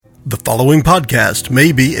The following podcast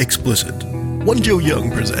may be explicit. One Joe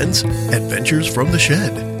Young presents Adventures from the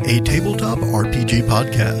Shed, a tabletop RPG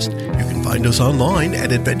podcast. You can find us online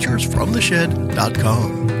at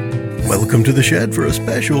adventuresfromtheshed.com. Welcome to the Shed for a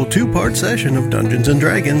special two-part session of Dungeons &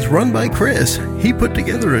 Dragons run by Chris. He put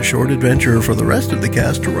together a short adventure for the rest of the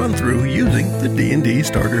cast to run through using the D&D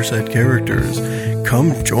starter set characters.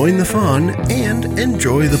 Come join the fun and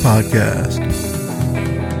enjoy the podcast.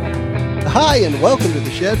 Hi, and welcome to the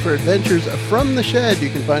Shed for Adventures from the Shed. You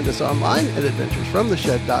can find us online at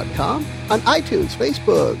adventuresfromtheshed.com, on iTunes,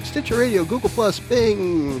 Facebook, Stitcher Radio, Google+,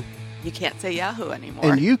 Bing. You can't say Yahoo anymore.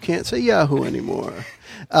 And you can't say Yahoo anymore.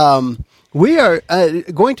 We are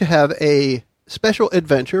going to have a special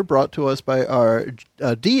adventure brought to us by our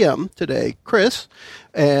DM today, Chris.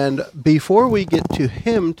 And before we get to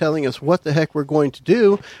him telling us what the heck we're going to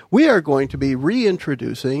do, we are going to be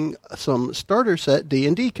reintroducing some starter set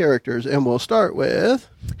D&D characters. And we'll start with...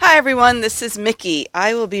 Hi, everyone. This is Mickey.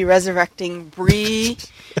 I will be resurrecting Bree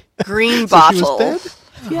Greenbottle. So she was dead?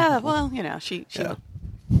 Yeah, well, you know, she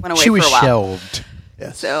went away She for was a while. shelved.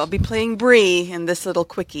 Yes. So I'll be playing Bree in this little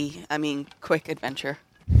quick adventure.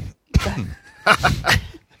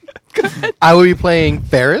 I will be playing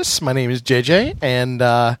Ferris. My name is JJ, and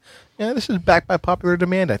this is back by popular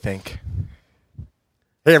demand, I think.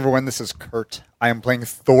 Hey everyone, this is Kurt. I am playing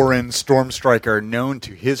Thorin Stormstriker, known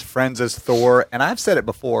to his friends as Thor, and I've said it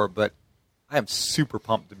before, but I am super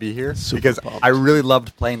pumped to be here because I really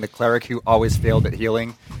loved playing the cleric who always failed at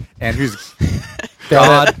healing, and whose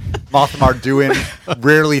god, Motham Arduin,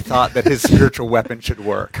 rarely thought that his spiritual weapon should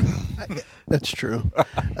work. That's true.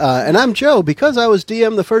 And I'm Joe. Because I was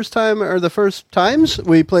DM the first times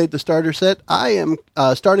we played the starter set, I am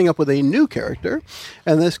starting up with a new character,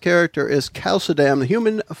 and this character is Calcidam, the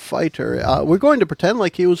human fighter. We're going to pretend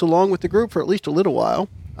like he was along with the group for at least a little while.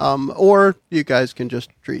 Or you guys can just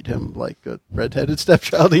treat him like a redheaded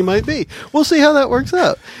stepchild he might be. We'll see how that works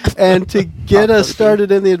out. And to get us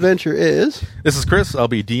started in the adventure is... This is Chris. I'll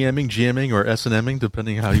be DMing, GMing, or S&Ming,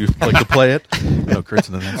 depending how you like to play it. No, Kurt's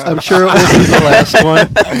in the next. I'm sure it will be the last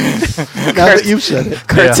one. Now that you've said it.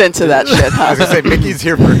 Kurt's into that shit, I was huh? going to say, Mickey's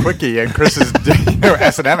here for a quickie, and Chris is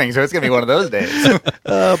S&Ming, so it's going to be one of those days.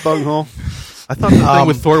 Bunghole. I thought the thing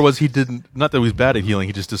with Thor was he didn't, not that he was bad at healing,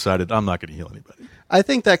 he just decided, I'm not going to heal anybody. I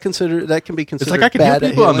think that can be considered It's like, I can heal bad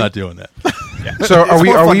at people, I'm healing. not doing that. So It's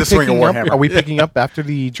more fun to swing a picking up? warhammer. Are we picking up after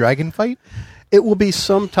the dragon fight? It will be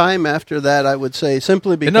some time after that, I would say,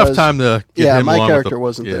 simply because... Enough time to get him my along character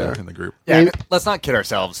with wasn't there. in the group. Yeah, let's not kid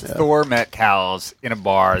ourselves. Thor met cows in a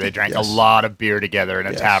bar. They drank a lot of beer together in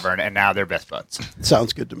a tavern, and now they're best buds.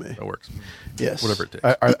 Sounds good to me. That works. Yes. Whatever it takes.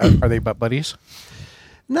 Are they butt buddies?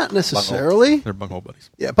 Not necessarily. They're bunghole buddies.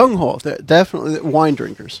 Yeah, bunghole. They're definitely wine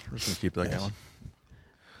drinkers. We're just going to keep that going.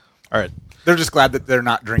 All right. They're just glad that they're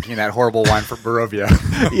not drinking that horrible wine from Barovia.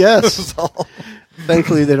 Yes. That's all.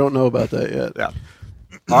 Thankfully, they don't know about that yet. Yeah.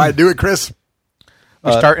 All right, do it, Chris.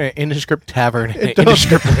 We start in an indescript tavern in an don't-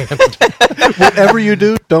 indescript land. Whatever you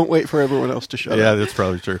do, don't wait for everyone else to shut Yeah, up. that's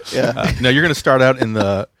probably true. Yeah. Now, you're going to start out in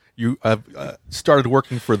the... You have started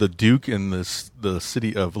working for the Duke in the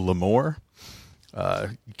city of Lemoore.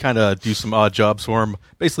 You kind of do some odd jobs for him.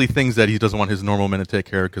 Basically, things that he doesn't want his normal men to take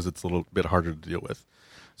care of because it's a little bit harder to deal with.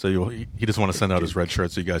 So he doesn't want to send out his red shirt,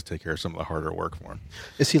 so you guys take care of some of the harder work for him.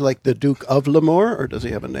 Is he like the Duke of Lemoore, or does he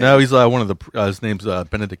have a name? No, he's one of the... his name's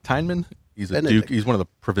Benedict Tyneman. He's a Benedict. duke. He's one of the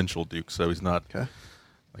provincial dukes, so he's not... Okay.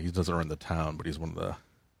 He doesn't run the town, but he's one of the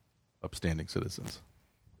upstanding citizens,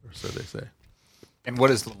 or so they say. And what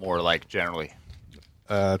is Lemoore like generally?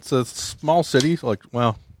 It's a small city,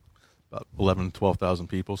 about 11,000, 12,000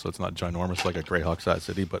 people, so it's not ginormous like a Greyhawk-sized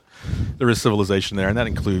city, but there is civilization there, and that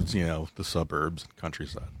includes, the suburbs,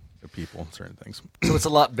 countryside, the people, and certain things. So it's a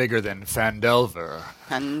lot bigger than Fandelver.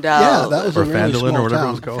 And Yeah, that was Or a really Fandolin, small or whatever town.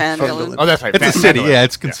 it was called. Fandolin. Oh, that's right. It's a city, Fandelver. yeah,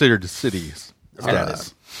 it's considered a city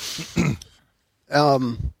status.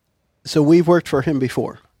 So we've worked for him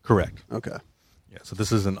before. Correct. Okay. Yeah, so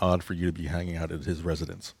this isn't odd for you to be hanging out at his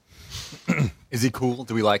residence. Is he cool?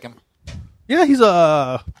 Do we like him? Yeah, he's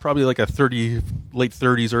probably like a late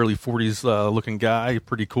 30s, early 40s looking guy.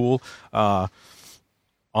 Pretty cool,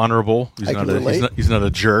 honorable. I can relate. He's not a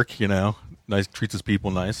jerk, Nice, treats his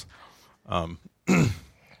people nice.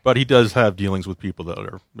 But he does have dealings with people that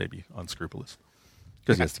are maybe unscrupulous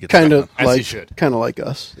because he has to get Kind stuff of As he like, should. kind of like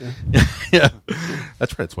us. Yeah. done. Yeah,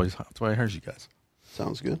 that's right. That's why I hired you guys.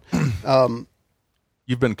 Sounds good.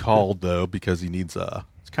 You've been called though because he needs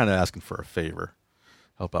he's kind of asking for a favor,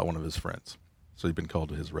 help out one of his friends. So you've been called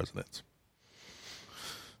to his residence.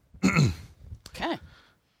 Okay.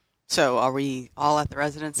 So are we all at the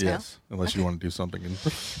residence Yes, unless you want to do something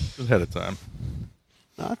ahead of time.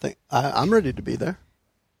 I think I'm ready to be there.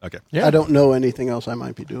 Okay. Yeah. I don't know anything else I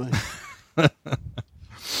might be doing.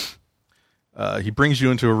 He brings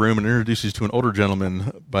you into a room and introduces you to an older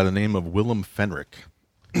gentleman by the name of Willem Fenrick.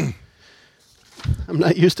 I'm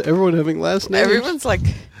not used to everyone having last names. Everyone's like,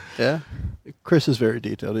 Yeah. Chris is very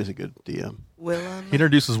detailed. He's a good DM. Willem. He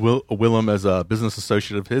introduces Willem as a business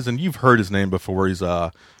associate of his, and you've heard his name before. He's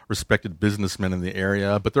a respected businessman in the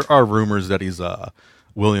area, but there are rumors that he's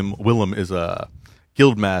Willem is a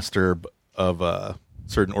guild master of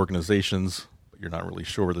certain organizations. But you're not really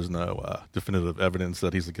sure. There's no definitive evidence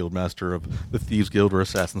that he's a guild master of the Thieves Guild or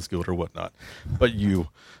Assassins Guild or whatnot. But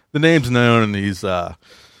the name's known, and he's you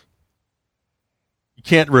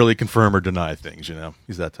can't really confirm or deny things, you know.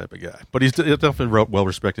 He's that type of guy. But he's definitely well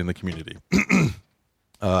respected in the community.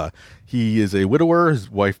 He is a widower. His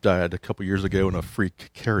wife died a couple years ago in a freak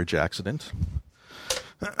carriage accident.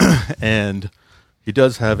 And he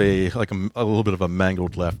does have a little bit of a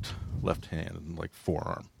mangled left hand and like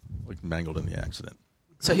forearm, like mangled in the accident.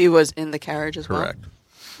 So he was in the carriage as Correct.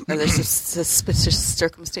 well? Are there suspicious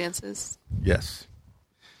circumstances? Yes.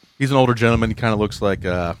 He's an older gentleman. He kind of looks like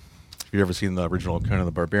if you've ever seen the original Conan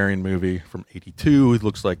the Barbarian movie from '82, he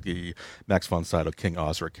looks like the Max von Sydow King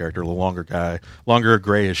Osric character, the longer guy, longer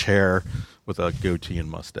grayish hair with a goatee and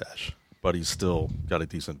mustache. But he's still got a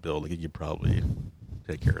decent build. He could probably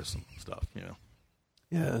take care of some stuff, you know.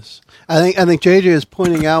 Yes. I think JJ is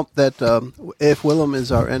pointing out that if Willem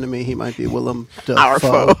is our enemy, he might be Willem Dafoe. Our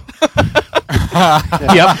foe.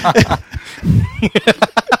 Yep.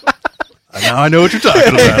 Now I know what you're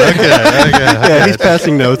talking about. Okay. Yeah, he's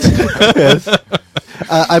passing notes. Yes.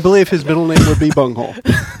 I believe his middle name would be Bunghole.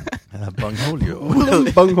 Bungholio.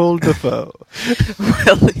 Willem Bunghole Dafoe.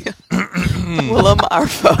 Willem, our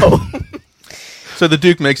foe. So the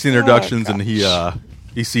Duke makes the introductions, and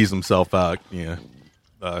he sees himself out. You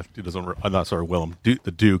know, he doesn't. I'm not sorry, Willem.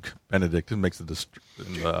 The Duke Benedict makes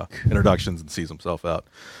the introductions and sees himself out.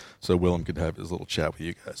 So Willem could have his little chat with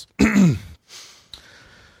you guys.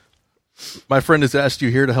 My friend has asked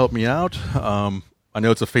you here to help me out. I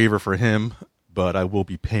know it's a favor for him, but I will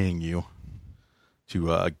be paying you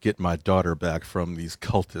to get my daughter back from these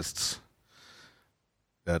cultists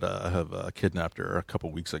that have kidnapped her a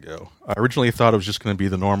couple weeks ago. I originally thought it was just going to be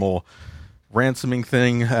the normal ransoming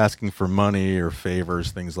thing, asking for money or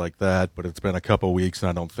favors, things like that, but it's been a couple weeks, and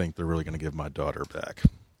I don't think they're really going to give my daughter back.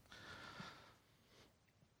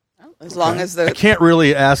 As long as I can't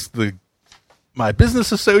really ask my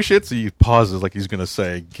business associates, he pauses like he's going to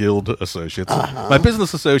say guild associates. My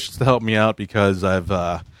business associates to help me out because I've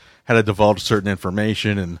had to divulge certain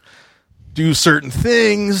information and do certain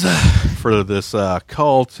things for this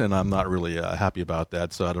cult, and I'm not really happy about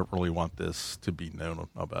that, so I don't really want this to be known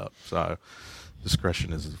about. So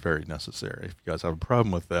discretion is very necessary. If you guys have a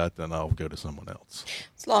problem with that, then I'll go to someone else.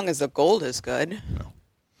 As long as the gold is good.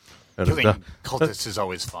 That is Killing cultists is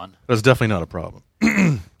always fun. that's definitely not a problem.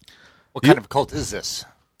 What kind of cult is this?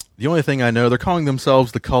 The only thing I know, they're calling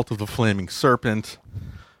themselves the Cult of the Flaming Serpent.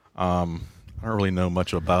 I don't really know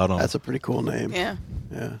much about them. That's a pretty cool name. Yeah.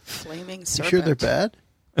 Yeah. Flaming You serpent. sure they're bad?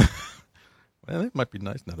 Well, they might be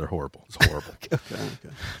nice. No, they're horrible. It's horrible. Okay.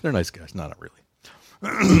 They're nice guys. Not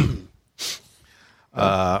really.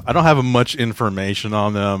 I don't have much information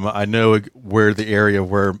on them. I know where the area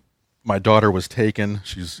where my daughter was taken.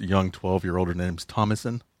 She's a young 12-year-old. Her name's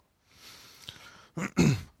Thomason.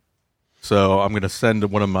 So I'm going to send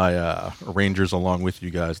one of my rangers along with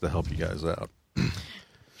you guys to help you guys out.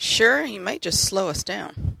 Sure, he might just slow us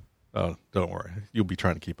down. Oh, don't worry. You'll be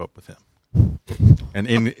trying to keep up with him. And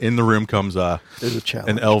in the room comes There's a challenge.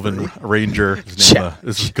 an elven ranger. His name,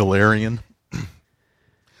 this is Galarian.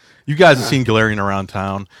 You guys have seen Galarian around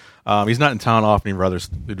town. He's not in town often.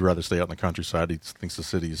 He'd rather stay out in the countryside. He thinks the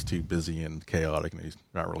city is too busy and chaotic, and he's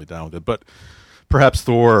not really down with it. But perhaps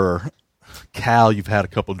Thor or Cal, you've had a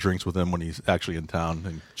couple drinks with him when he's actually in town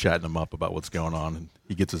and chatting him up about what's going on, and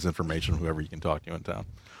he gets his information from whoever you can talk to in town.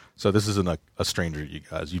 So this isn't a stranger to you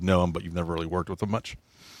guys. You know him, but you've never really worked with him much.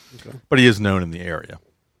 Okay. But he is known in the area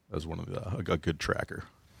as one of a good tracker.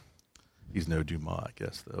 He's no Dumas, I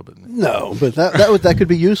guess, though. But No, but that could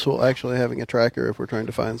be useful, actually, having a tracker if we're trying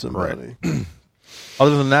to find somebody. Right.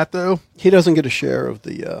 Other than that, though, He doesn't get a share of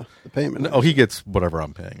the payment. no, he gets whatever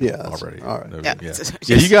I'm paying. Yeah, that's- already. all right. No, Yeah,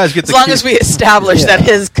 yeah, you guys get as to long keep- as we establish that Yeah.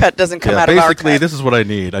 his cut doesn't come out of our basically, cut. this is what I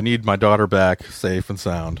need. I need my daughter back, safe and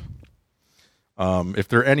sound. If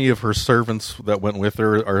there are any of her servants that went with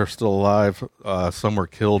her are still alive, some were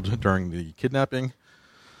killed during the kidnapping.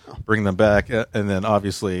 Bring them back, and then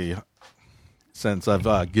obviously, since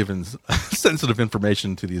I've given sensitive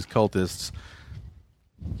information to these cultists,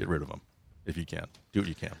 get rid of them if you can. Do what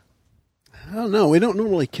you can. I don't know. We don't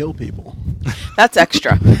normally kill people. That's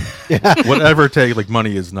extra. Whatever it takes, like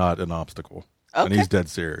money is not an obstacle. And Okay. he's dead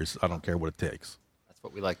serious. I don't care what it takes. That's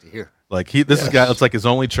what we like to hear. Like this is guy. It's like his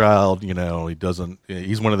only child. You know, he doesn't.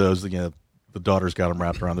 He's one of those. You know, the daughter's got him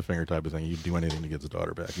wrapped around the finger type of thing. You'd do anything to get his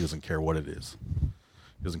daughter back. He doesn't care what it is.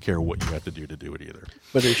 He doesn't care what you have to do it either.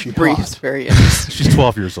 But is she Bree's hot? very interesting. She's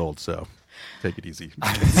 12 years old, so take it easy.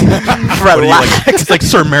 Relax. It's like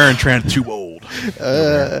Sir Marintran too old.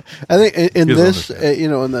 I think in He doesn't this, understand.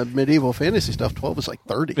 in the medieval fantasy stuff, 12 is like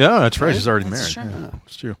 30. Yeah, that's right. She's already That's married. true. Yeah,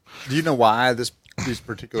 it's true. Do you know why these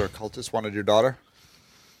particular cultists wanted your daughter?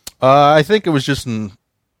 I think it was just an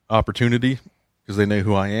opportunity because they know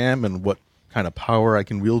who I am and what kind of power I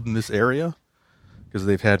can wield in this area. Because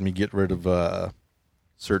they've had me get rid of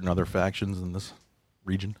certain other factions in this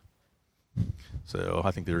region. So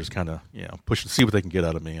I think they're just kind of pushing to see what they can get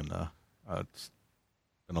out of me, and it's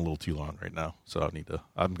been a little too long right now. So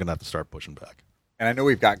I'm gonna have to start pushing back. And I know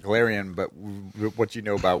we've got Galarian, but what do you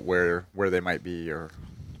know about where they might be? Or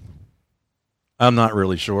I'm not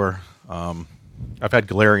really sure. I've had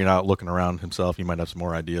Galarian out looking around himself. He might have some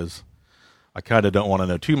more ideas. I kind of don't want to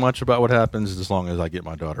know too much about what happens as long as I get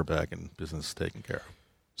my daughter back and business taken care of.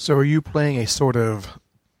 So are you playing a sort of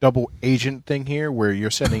double agent thing here where you're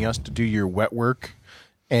sending us to do your wet work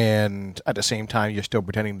and at the same time you're still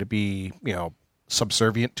pretending to be,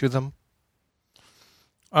 subservient to them?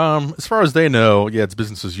 As far as they know, yeah, it's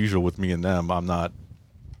business as usual with me and them. I'm not,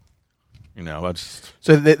 I just...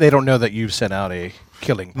 So they don't know that you've sent out a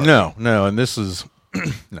killing party. No, and this is...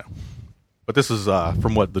 no. But this is,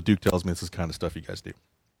 from what the Duke tells me, this is the kind of stuff you guys do.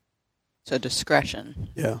 So discretion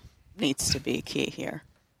Yeah. needs to be key here.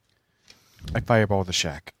 I fireball the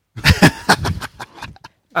shack.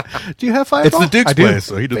 Do you have It's fireball? the Duke's I do. place,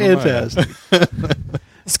 so he doesn't mind. Fantastic.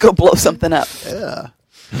 Let's go blow something up. Yeah.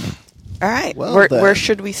 All right. Well, where then.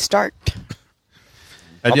 should we start?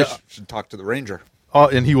 And, probably yeah, should talk to the ranger.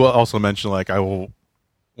 and he will also mention, like, I will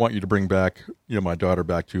want you to bring back, my daughter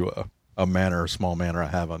back to a manor, a small manor I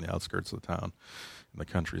have on the outskirts of the town in the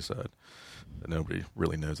countryside that nobody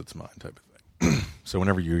really knows it's mine type of thing. So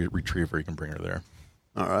whenever you retrieve her, you can bring her there.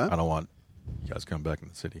 All right. I don't want you guys coming back in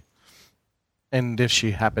the city. And if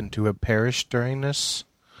she happened to have perished during this?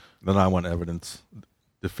 Then I want evidence,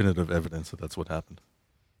 definitive evidence that that's what happened.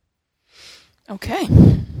 Okay.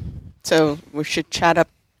 So we should chat up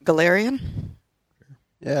Galarian.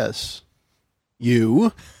 Yes.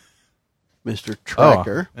 You, Mr.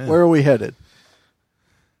 Tracker. yeah. Where are we headed?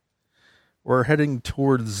 We're heading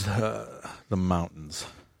towards the mountains.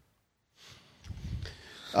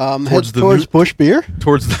 Head Towards towards the Bush Beer?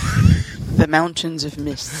 Towards the... The Mountains of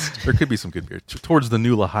Mist. there could be some good beer. Towards the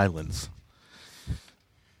Nula Highlands.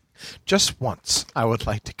 Just once, I would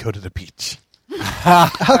like to go to the beach. How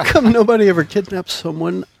come nobody ever kidnaps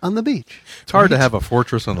someone on the beach? It's hard to have a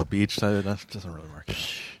fortress on the beach. That doesn't really work.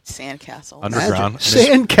 Sandcastle. Underground.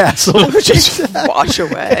 Sandcastle. Just wash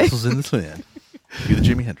away. Castles in the sand. Be the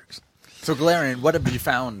Jimi Hendrix. So Galarian, what have you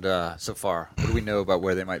found so far? What do we know about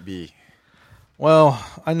where they might be? Well,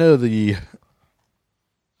 I know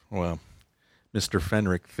Mr.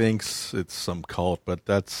 Fenric thinks it's some cult, but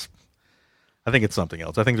I think it's something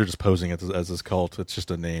else. I think they're just posing it as this cult. It's just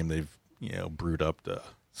a name they've, brewed up to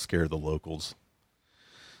scare the locals.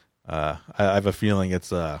 I have a feeling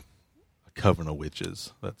it's a coven of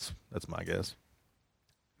witches. That's my guess.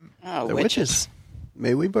 Oh, They're witches.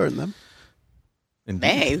 May we burn them? Indeed.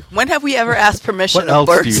 May. When have we ever asked permission What to else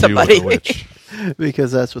burn do you somebody? do with a witch?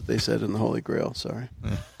 Because that's what they said in the Holy Grail. Sorry.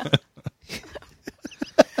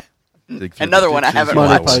 Dig through Another the one I ditches haven't of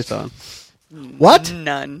Monty watched. hell. Python. What?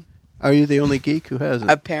 None. Are you the only geek who has it?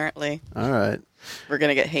 Apparently. All right. We're going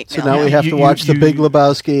to get hate So mail. now we have to You- watch you- The Big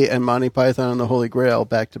Lebowski and Monty Python and the Holy Grail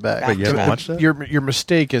back to back. Wait, you haven't Back. watched that? Your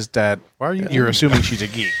mistake is that Why are you? you're assuming she's a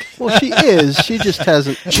geek. Well, she is. She just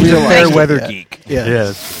hasn't. She's a realized fair it weather yet. geek. Yeah.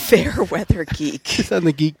 Yes. Fair weather geek. She's on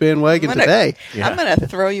the geek bandwagon I'm gonna- today. I'm going to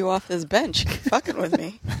throw you off this bench. Keep fucking with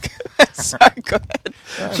me. Sorry, go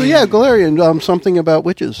ahead. So yeah, Galarian, something about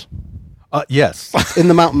witches Yes. in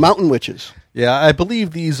the mountain witches. Yeah, I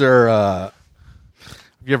believe these are.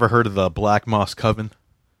 Have you ever heard of the Black Moss Coven?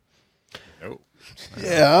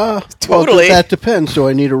 Yeah, Totally. Well, that depends. Do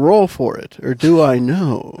I need a roll for it, or do I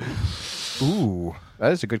know? Ooh,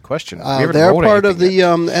 that is a good question. We haven't They're rolled part of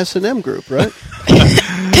anything the S&M group, right?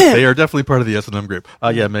 They are definitely part of the S&M group.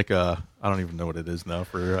 Yeah, make a. I don't even know what it is now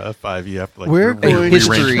for 5e. You have to We're going to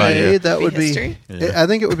history. say that Be would be. history? Yeah. I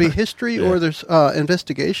think it would be history, Yeah. or there's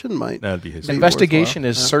investigation might. That'd be yet. history. Investigation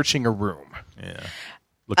is worthwhile. searching a room. Yeah.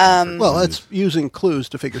 Well, it's using clues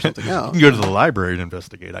to figure something You out. can go to the library and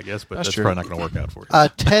investigate, I guess, but That's that's true. probably not going to work out for you.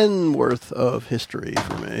 10 worth of history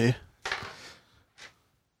for me.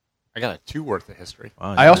 I got a 2 worth of history.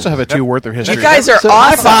 Wow, I also have a 2 worth of history. You guys are So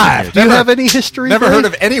awesome. high five. Do you have any history? Never Billy? heard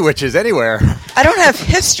of any witches anywhere. I don't have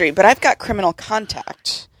history, but I've got criminal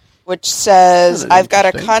contact, which says That's I've got a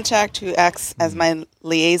interesting. contact who acts as my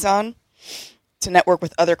liaison to network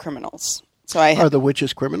with other criminals. So I Are have the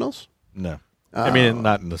witches criminals? No. I mean,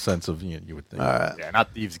 not in the sense of you would think. Yeah,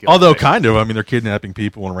 not thieves. Guild. Although, kind of. I mean, they're kidnapping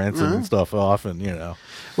people and ransoming stuff off, and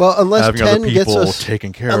Well, unless having other 10 gets people us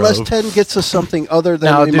taken care unless of. 10 gets us something other than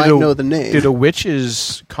Now, we do might the- know the name. Do the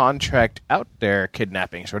witches contract out their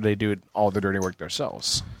kidnappings, or do they do all the dirty work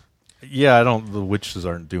themselves? Yeah, I don't. The witches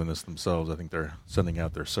aren't doing this themselves. I think they're sending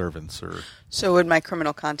out their servants or. So would my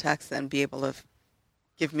criminal contacts then be able to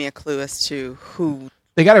give me a clue as to who?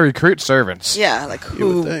 They got to recruit servants. Yeah, like you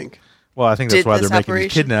would who? think. Well, I think that's Did why this they're making these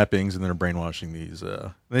operation? kidnappings and they're brainwashing these.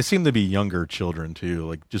 They seem to be younger children too,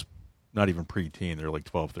 like just not even preteen. They're like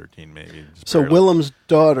 12, 13 maybe. just So barely. Willem's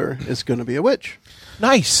daughter is going to be a witch.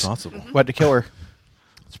 Nice. Possible. What to kill her?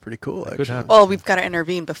 It's pretty cool, could actually. happen. Well, we've got to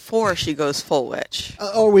intervene before she goes full witch.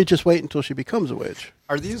 Or we just wait until she becomes a witch.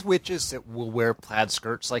 Are these witches that will wear plaid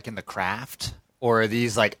skirts like in The Craft? Or are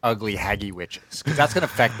these like ugly, haggy witches? Because that's going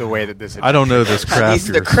to affect the way that this. I don't know this Are craft. these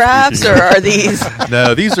the you're crafts, or speaking of. are these?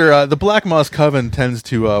 No, these are the Black Moss Coven tends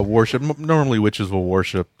to worship. Normally, witches will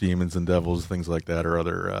worship demons and devils, things like that, or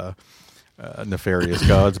other nefarious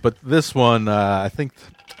gods. But this one, I think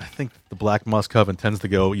the Black Moss Coven tends to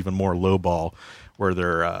go even more lowball, where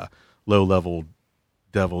they're low-level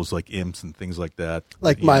devils like imps and things like that.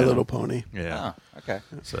 Like You My know. Little Pony. Yeah. Oh, okay.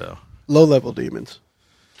 So Low-level demons.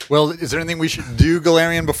 Well, is there anything we should do,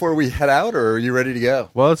 Galarian, before we head out, or are you ready to go?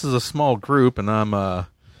 well, this is a small group, and I'm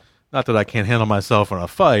not that I can't handle myself in a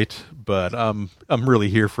fight, but I'm really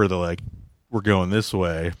here for the we're going this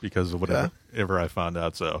way because of whatever I found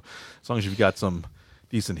out. So as long as you've got some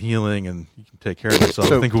decent healing and you can take care of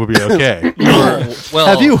yourself, I think we'll be okay. Well,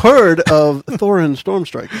 Have you heard of Thorin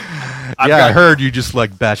Stormstriker? I heard you just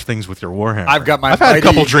batch things with your Warhammer. I've got my I've had a mighty-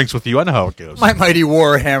 couple drinks with you. I know how it goes. my mighty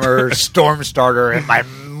Warhammer Stormstarter and my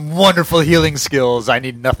wonderful healing skills? I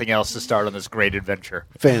need nothing else to start on this great adventure.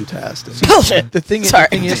 Fantastic. Bullshit. The thing Sorry.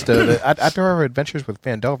 is, though, that after our adventures with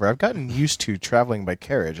Vandelver, I've gotten used to traveling by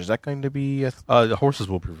carriage. Is that going to be a The horses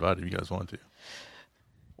will be provided if you guys want to.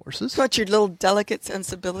 Horses? Got your little delicate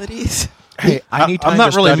sensibilities. Hey, I need time I'm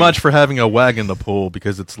not to really study. much for having a wagon to pull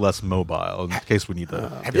because it's less mobile in case we need to.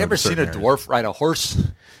 Have you ever seen a dwarf ride a horse?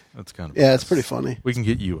 That's kind of Yeah, it's pretty funny. We can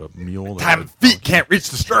get you a mule. Time feet can't reach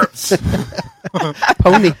the stirrups. Pony.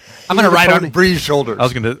 I'm going to You need a ride pony. on Bree's shoulders. I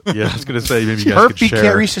was gonna say maybe you Her guys could feet share.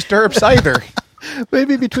 can't reach the stirrups either.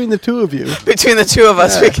 Maybe between the two of you. Between the two of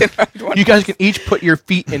us, we can ride one. You guys can each put your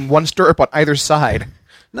feet in one stirrup on either side.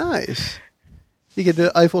 Nice. You get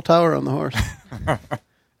the Eiffel Tower on the horse.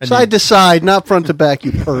 And Side to side, not front to back,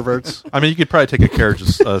 you perverts. I mean, you could probably take a carriage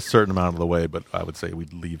a certain amount of the way, but I would say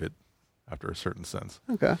we'd leave it after a certain sense.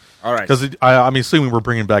 Okay. All right. Because I'm assuming we're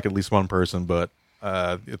bringing back at least one person, but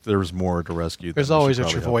if there's more to rescue, There's then we always should a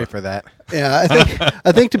probably Travoy help for that. Yeah,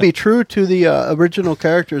 I think to be true to the original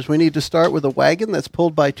characters, we need to start with a wagon that's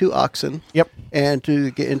pulled by 2 oxen. Yep. And to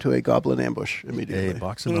get into a goblin ambush immediately. a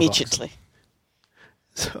box in the box. Immediately.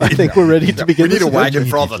 So I think we're ready to begin. We need this a wagon adventure.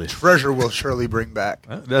 for all the treasure we'll surely bring back.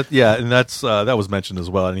 And that's that was mentioned as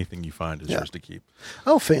well. Anything you find is yours to keep.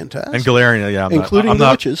 Oh, fantastic. And Galarian, yeah, Including I'm the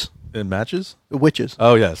not, witches. in matches. The witches.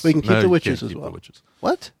 Oh yes, We can keep No, the you witches can't as keep well. The witches.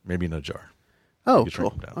 What? Maybe in a jar. Oh, You can cool.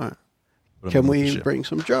 shrink them All down. right. Put them Can in the we ship. bring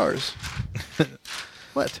some jars?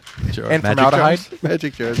 What? Jar- And magic formaldehyde? jars?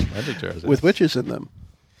 Magic jars. Magic jars. With witches in them.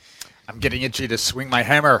 I'm getting itchy to swing my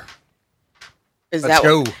hammer. Is Let's that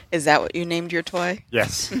go. Is that what you named your toy?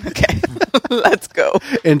 Yes. Okay, let's go.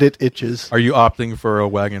 And it itches. Are you opting for a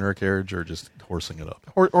wagon or a carriage, or just horsing it up?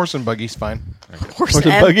 Horse and buggy's fine. Horse and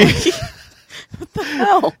and buggy. buggy. What the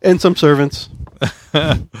hell? And some servants.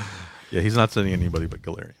 Yeah, he's not sending anybody but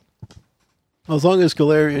Galarian. As long as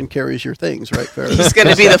Galarian carries your things, right, Farrah? He's going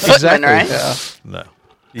to be the footman, Exactly. right? Yeah. No,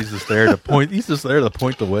 he's just there to point. He's just there to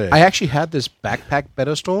point the way. I actually had this backpack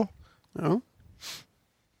pedestal. Oh.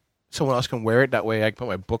 Someone else can wear it. That way I can put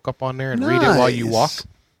my book up on there and read it while you walk. Nice.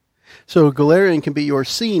 So Galarian can be your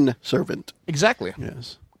scene servant. Exactly.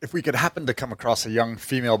 Yes. If we could happen to come across a young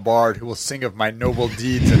female bard who will sing of my noble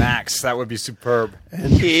deeds and acts, that would be superb.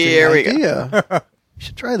 Here we go. go. You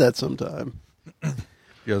should try that sometime. You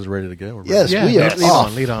guys ready to go? We're Yes, ready. we are lead off.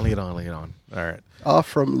 on, lead on, lead on, lead on. All right. Off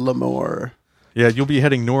from Lemoore. Yeah, you'll be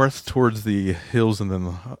heading north towards the hills and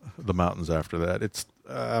then the mountains after that. It's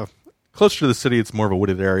closer to the city. It's more of a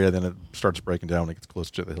wooded area. Then it starts breaking down when it gets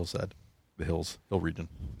closer to the hillside, hill region,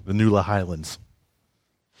 the Nula Highlands,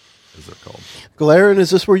 as they're called. Galarian, is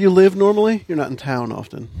this where you live normally? You're not in town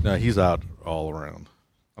often. No, he's out all around.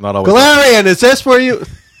 I'm not always. Galarian, is this where you?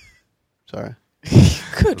 Sorry.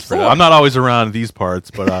 Good Lord. I'm not always around these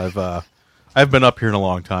parts, but I've been up here in a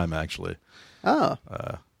long time actually. Oh.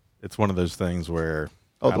 It's one of those things where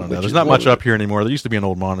Oh, I the don't know. witches There's not much wood. up here anymore. There used to be an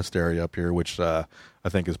old monastery up here, which I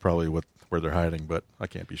think is probably where they're hiding, but I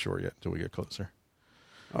can't be sure yet until we get closer.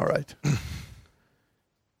 All right.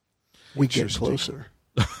 We get closer.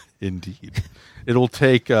 Indeed, it'll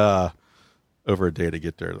take over a day to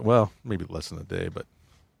get there. Well, maybe less than a day,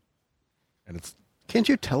 and it's Can't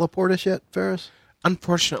you teleport us yet, Ferris?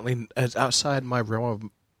 Unfortunately, it's outside my realm of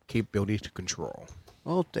capability to control.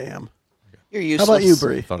 Oh, damn. You're How useless. about you,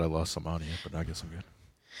 Bree? thought I lost some audio, but I guess I'm good.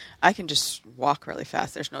 I can just walk really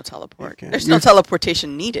fast. There's no teleport. Okay. There's no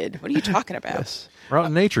teleportation needed. What are you talking about? Yes. We're out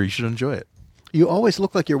in nature. You should enjoy it. You always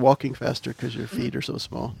look like you're walking faster because your feet are so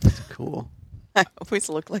small. That's cool. I always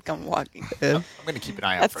look like I'm walking. Yeah. I'm going to keep an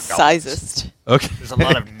eye out That's for goblins. sizest. Okay. There's a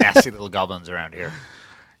lot of nasty little goblins around here.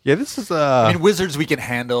 Yeah, this is I mean, wizards we can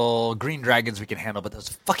handle, green dragons we can handle, but those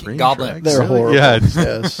fucking Green goblins. dragons? They're Really? horrible. Yeah, it's-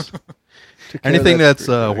 Yes. Took care of anything that that's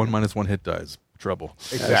green dragon. 1 - 1 hit dies. Trouble.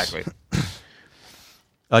 Exactly.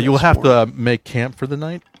 You will Yes, have to make camp for the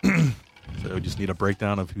night. So we just need a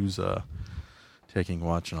breakdown of who's taking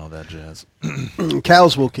watch and all that jazz.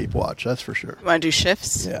 Cows will keep watch, that's for sure. You want to do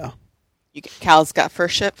shifts? Yeah, Cal's got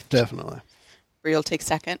first shift. definitely. Bree will take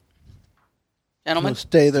second. Gentlemen? He'll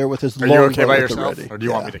stay there with his Are you okay by at the yourself, ready. or do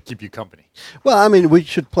you want Yeah. me to keep you company? Well, I mean, we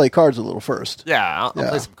should play cards a little first. Yeah, I'll Yeah.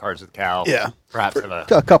 play some cards with Cal. Yeah. Perhaps For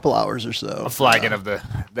have a couple hours or so. a flagon of the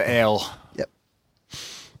ale. Yep.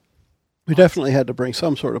 We definitely had to bring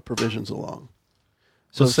some sort of provisions along.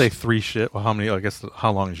 So let's say 3 shift. Well, how many? I guess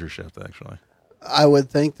how long is your shift actually? I would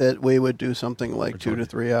think that we would do something like Which 2 one? to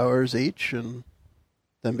 3 hours each and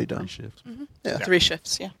then be 3 done. shifts. Yeah. 3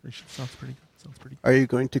 shifts, yeah. 3 shifts sounds pretty good. Sounds pretty good. Are you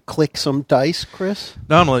going to click some dice, Chris?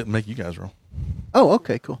 No, I'm gonna make you guys roll. Oh,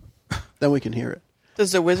 okay, cool. Then we can hear it.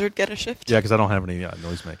 Does the wizard get a shift? Yeah, because I don't have any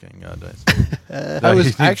noise making dice. I He was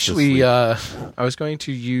needs to actually sleep. I was going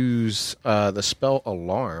to use the spell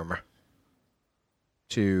Alarm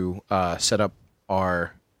to set up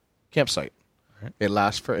our campsite. Right. It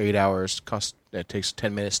lasts for 8 hours. It takes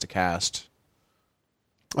 10 minutes to cast.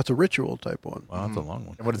 That's a ritual type one. Wow, that's a long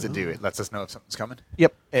one. And what does it do? It lets us know if something's coming?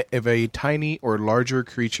 Yep. If a tiny or larger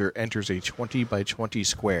creature enters a 20 by 20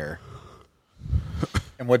 square.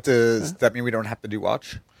 And what does that mean? We don't have to do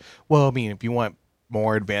watch? Well, I mean, if you want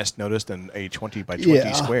more advanced notice than a 20 by 20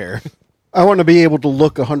 Yeah. square. I want to be able to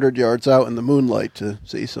look 100 yards out in the moonlight to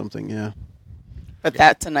see something, yeah. But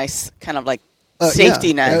that's a nice kind of like Yeah,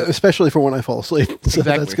 safety net. especially for when I fall asleep. So Exactly.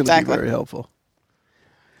 that's going to Exactly. be very helpful.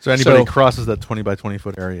 So anybody So- crosses that 20 by 20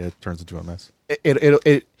 foot area, it turns into a mess.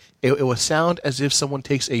 It will sound as if someone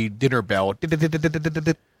takes a dinner bell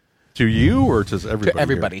to To you or to everybody?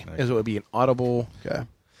 everybody. here? As it would be an audible. Okay.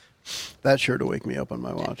 That's sure to wake me up on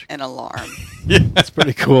my watch. An alarm. That's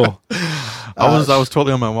pretty cool. I was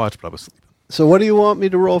totally on my watch, but I was sleeping. So what do you want me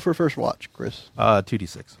to roll for first watch, Chris?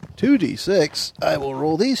 2d6. 2d6. I will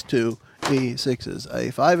roll these 2 d6s.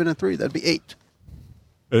 A 5 and a 3. That'd be 8.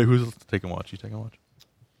 Hey, who's taking watch? You taking watch?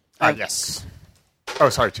 Yes. Oh,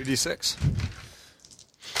 sorry, 2d6.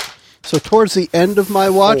 So towards the end of my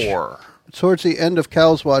watch, 4. towards the end of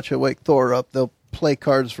Cal's watch, I wake Thor up. They'll play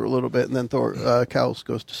cards for a little bit, and then Cal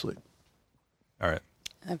goes to sleep. All right.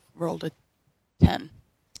 I've rolled a 10.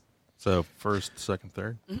 So first, second,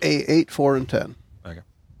 third. A 8, 4, and 10. Okay.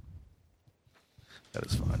 That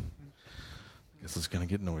is fine. Guess it's gonna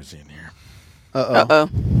get noisy in here. Uh-oh. Uh-oh.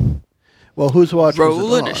 Well, whose watch was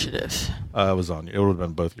Roll it on? initiative. I was on you. It would have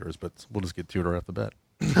been both yours, but we'll just get to it right off the bat.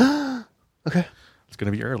 Okay. It's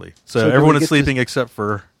gonna be early. So, So do everyone we is get to- sleeping except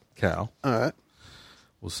for Cal. All right.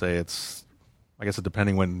 We'll say it's. I guess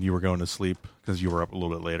depending when you were going to sleep, because you were up a little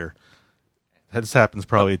bit later. This happens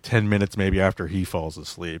probably 10 minutes maybe after he falls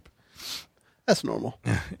asleep. That's normal.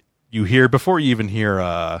 You hear, before you even hear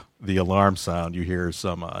the alarm sound, you hear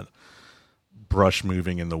some brush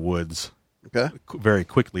moving in the woods. Okay. Very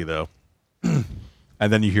quickly, though. And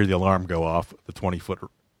then you hear the alarm go off, the 20 foot, 20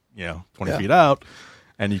 Yeah. feet out,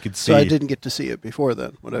 and you can see. So I didn't get to see it before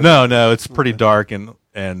then. Whatever. No, it's pretty dark, and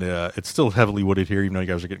it's still heavily wooded here, even though you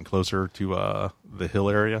guys are getting closer to the hill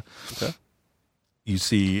area. Okay. You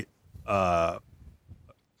see, you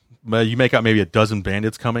make out maybe a dozen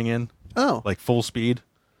bandits coming in, Oh. like full speed.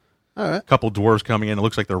 All right. A couple dwarves coming in. It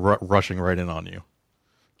looks like they're rushing right in on you.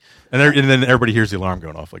 And then everybody hears the alarm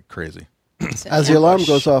going off like crazy. As the alarm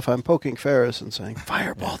goes off, I'm poking Ferris and saying,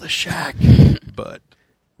 "Fireball the shack." But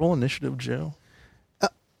roll initiative, Joe.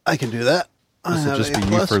 I can do that. I This will have just a be you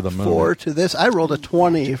plus for the 4 moment. to this. I rolled a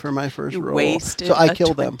 20 for my first You roll. wasted so I a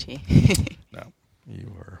killed them. 20. No.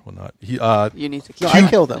 You are well not. You need to No, keep I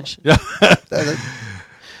killed them. Yeah. That-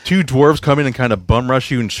 Two dwarves come in and kind of bum rush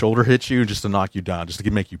you and shoulder hit you just to knock you down, just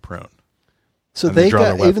to make you prone. So And they they draw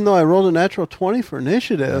their got, weapon. even though I rolled a natural 20 for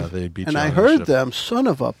initiative, Yeah, they beat and you I on heard initiative. them, son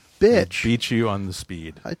of a They bitch. beat you on the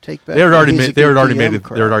speed. I take back. They had the already easy made. They had good already DM made it.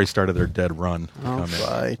 crap. They had already started their dead run. to All come in.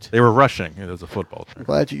 right. They were rushing. It was a football I'm term.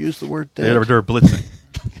 glad you used the word They dead. were blitzing.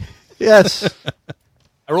 Yes.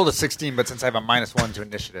 I rolled a 16, but since I have a -1 to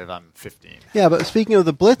initiative, I'm 15. Yeah, but speaking of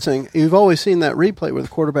the blitzing, you've always seen that replay where the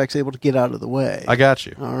quarterback's able to get out of the way. I got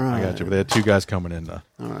you. All right. I got you. But they had two guys coming in. All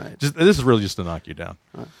right. This is really just to knock you down.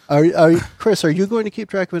 Chris, are you going to keep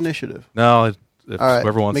track of initiative? No, if All right.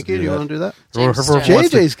 whoever wants Mickey, to do that. want to do that? Whoever James wants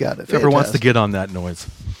to- JJ's got it. Whoever wants to Fantastic. get on that noise.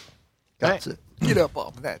 Got it. Get up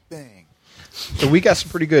off that thing. So we got some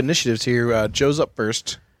pretty good initiatives here. Joe's up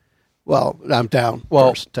first. Well, I'm down. Well,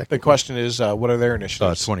 first, the technically. question is, what are their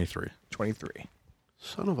initiatives? 23. 23.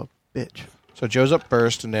 Son of a bitch. So Joe's up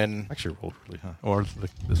first, and then Actually rolled really high. Or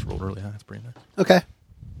this rolled really high. It's pretty nice. Okay.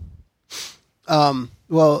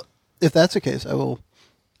 Well, if that's the case, I will.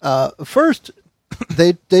 First,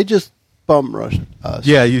 they just bum rushed us.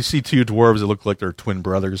 Yeah, you see two dwarves that look like they're twin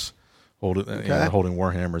brothers holding Okay. holding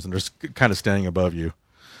warhammers, and they're just kind of standing above you.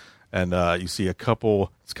 And you see a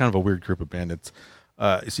couple. It's kind of a weird group of bandits.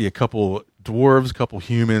 You see a couple dwarves, a couple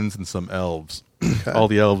humans, and some elves. All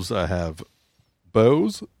the elves have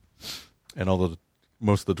bows, and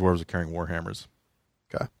most of the dwarves are carrying warhammers.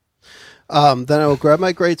 Okay. Then I will grab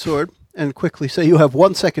my greatsword and quickly say, "You have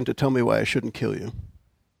 1 second to tell me why I shouldn't kill you."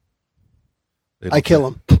 They I look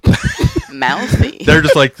kill like- him. Mouthy. They're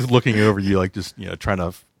just like looking over you, like just trying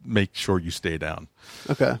to make sure you stay down.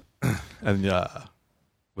 Okay. And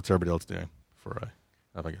what's everybody else doing before I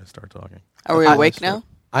have I guys start talking? Are we awake now?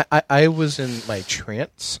 I was in my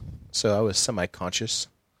trance, so I was semi-conscious.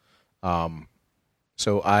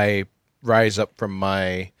 So I rise up from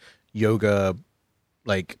my yoga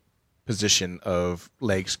position of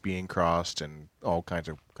legs being crossed and all kinds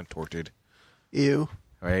of contorted. Ew.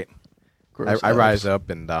 Right. Gross I elves. rise up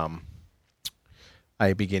and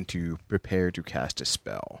I begin to prepare to cast a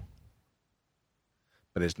spell,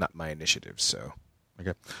 but it's not my initiative. So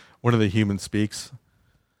Okay. One of the humans speaks.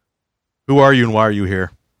 Who are you and why are you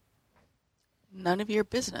here? None of your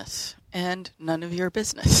business. And none of your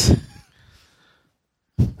business.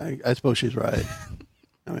 I suppose she's right.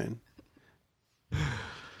 I mean,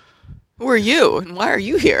 Who are you and why are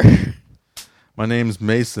you here? My name's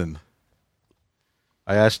Mason.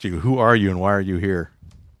 I asked you, who are you and why are you here?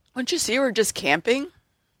 Don't you see we're just camping?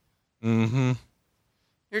 Mm-hmm.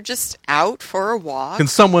 You're just out for a walk. Can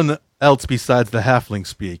someone else besides the halfling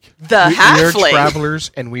speak? The we are halfling.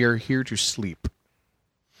 travelers, and we are here to sleep.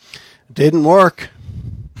 didn't work.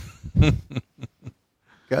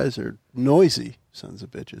 Guys are noisy sons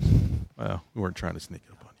of bitches. Well, we weren't trying to sneak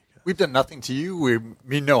up on you guys. We've done nothing to you. We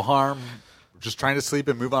mean no harm. We're just trying to sleep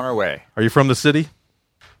and move on our way. Are you from the city?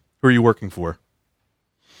 Who are you working for?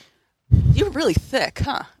 You're really thick,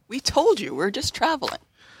 huh? We told you we're just traveling.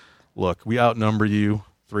 Look, we outnumber you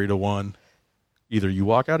 3-1. Either you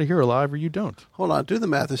walk out of here alive or you don't. Hold on, do the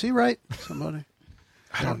math. Is he right? Somebody.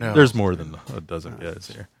 I don't know. There's more than a dozen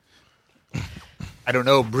guys here. I don't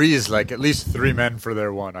know. Breeze like at least 3 men for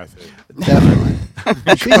their one, I think.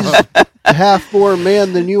 Definitely. She's half more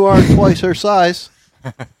man than you are, twice her size.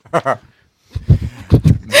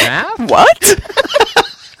 What?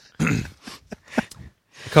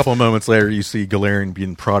 A couple of moments later, you see Galarian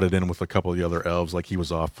being prodded in with a couple of the other elves, like he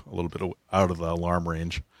was off a little bit out of the alarm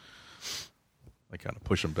range. They kind of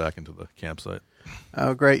push him back into the campsite.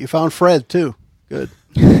 Oh, great. You found Fred, too. Good.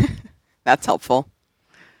 That's helpful.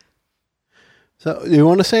 So, you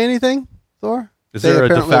want to say anything, Thor? Is They there a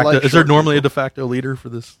de apparently facto? like Is there short normally a people. de facto leader for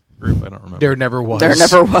this group? I don't remember. There never was. There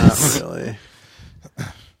never was. Not really.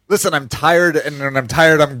 Listen, I'm tired, and when I'm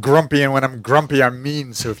tired, I'm grumpy, and when I'm grumpy, I'm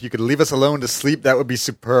mean. So if you could leave us alone to sleep, that would be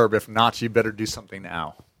superb. If not, you better do something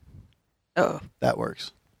now. Oh, That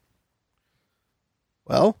works.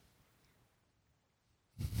 Well,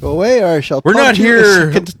 go away, or I shall. We're not taunt you a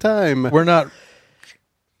here. second time.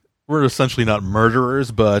 We're essentially not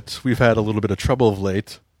murderers, but we've had a little bit of trouble of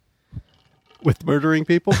late. With murdering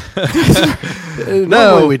people.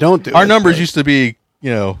 No, we don't do. Our it, numbers but- used to be,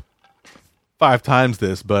 5 times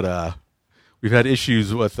this, but we've had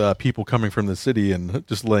issues with people coming from the city and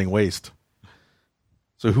just laying waste.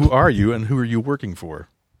 So who are you and who are you working for?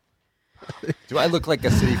 Do I look like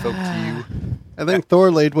a city folk to you? I think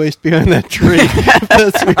Thor laid waste behind that tree.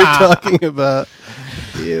 That's what you're talking about.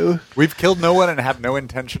 You. We've killed no one and have no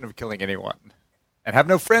intention of killing anyone. And have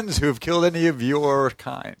no friends who have killed any of your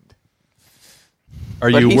kind.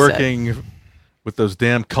 Are What you he working with those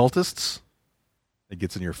damn cultists? It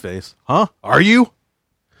gets in your face. Huh? Are you?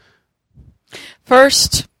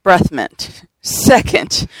 First, breath mint.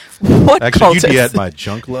 Second, what Actually, you'd be cultist? at my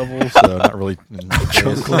junk level, so not really.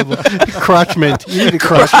 Junk level. Crotch mint. You need a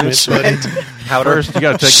crotch mint, buddy. First, you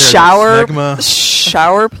got to take care Shower, of the smegma.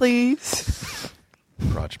 shower, please.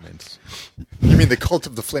 Crotch mints. You mean the cult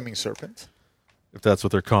of the flaming serpent? If that's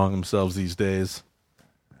what they're calling themselves these days.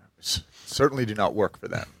 Certainly do not work for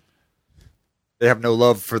them. They have no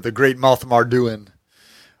love for the great Moth Marduin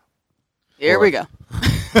Here we go.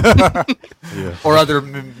 Yeah. or other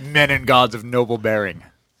men and gods of noble bearing.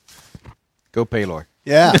 Go Paylor.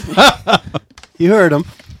 Yeah. You heard him.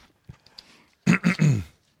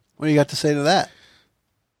 What do you got to say to that?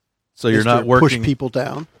 So you're Mr. not working. Push people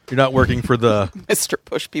down. You're not working for the. Mr.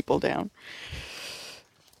 Push people down.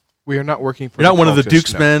 We are not working for You're not one of the cultists,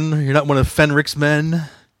 Duke's no. men. You're not one of Fenric's men.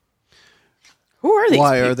 Who are these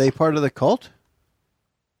Why people? are they part of the cult?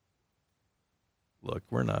 Look,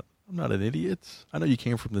 we're not. I'm not an idiot. I know you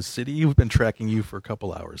came from the city. We've been tracking you for a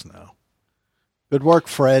couple hours now. Good work,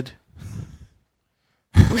 Fred.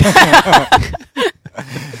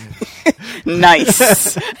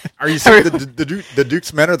 Nice. Are you saying the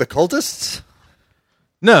Duke's men are the cultists?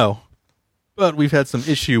 No, but we've had some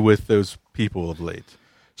issue with those people of late.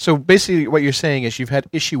 So basically, what you're saying is you've had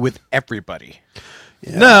issue with everybody.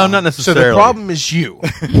 Yeah. No, not So necessarily. the problem is you.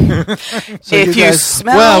 So if you guys-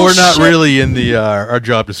 smell Well, we're not shit- really in the. Our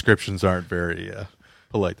job descriptions aren't very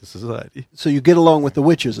polite to society. So you get along with the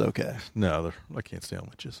witches, okay? No, I can't stand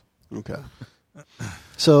witches. Okay.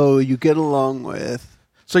 So you get along with.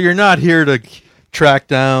 So you're not here to track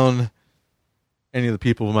down any of the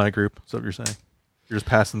people in my group. Is that what you're saying? You're just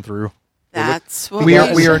passing through. That's what We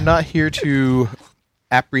we are not here to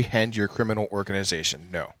apprehend your criminal organization.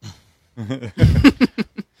 No.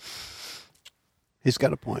 He's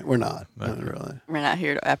got a point. We're not. Not really. We're not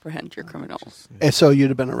here to apprehend your criminals. And so you'd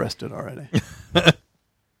have been arrested already.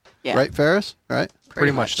 Yeah, Right, Ferris? Right?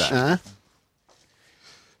 Pretty much that. Uh-huh.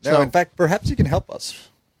 No, So- in fact, perhaps you can help us.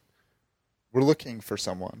 We're looking for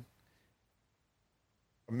someone.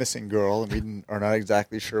 A missing girl, and we are not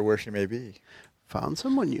exactly sure where she may be. Found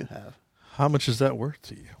someone you have. How much is that worth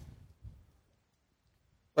to you?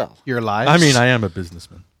 Well, Your lives? I mean, I am a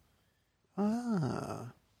businessman. Ah.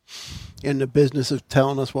 In the business of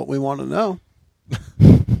telling us what we want to know.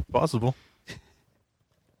 Possible.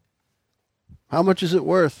 How much is it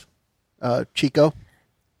worth, Chico?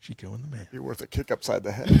 Chico and the man. be worth a kick upside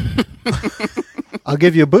the head. I'll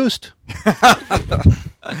give you a boost.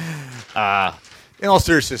 In all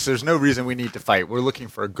seriousness, there's no reason we need to fight. We're looking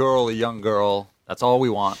for a girl, a young girl. That's all we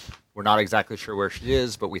want. We're not exactly sure where she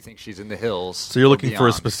is, but we think she's in the hills. So you're looking for a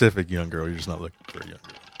beyond. specific young girl. You're just not looking for a young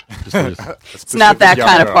girl. it's not that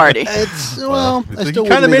kind of party. It's, well, I you still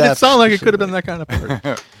kind of wouldn't be made that it sound like it could have specific. been that kind of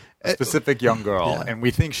party. A specific young girl, Yeah. and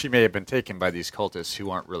we think she may have been taken by these cultists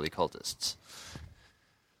who aren't really cultists.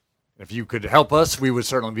 If you could help us, we would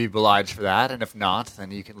certainly be obliged for that, and if not,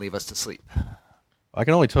 then you can leave us to sleep. I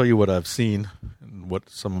can only tell you what I've seen and what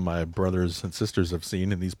some of my brothers and sisters have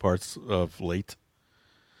seen in these parts of late.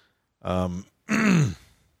 The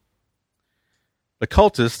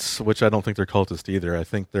cultists, which I don't think they're cultists either, I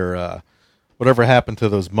think they're whatever happened to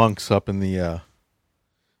those monks up in the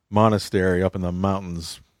monastery up in the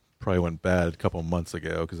mountains probably went bad a couple of months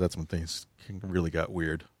ago, because that's when things really got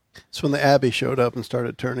weird. It's when the Abbey showed up and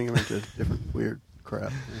started turning them into different weird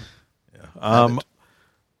crap.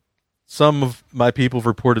 Some of my people have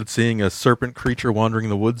reported seeing a serpent creature wandering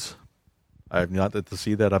the woods. I have not yet to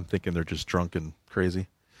see that. I'm thinking they're just drunk and crazy,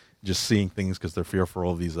 just seeing things because they're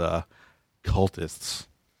fearful of these cultists.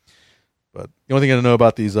 But the only thing I know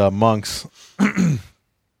about these monks, they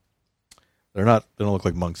don't look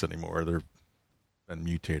like monks anymore. They're been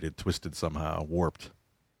mutated, twisted somehow, warped.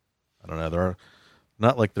 I don't know. They're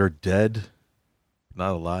not like they're dead,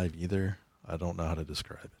 not alive either. I don't know how to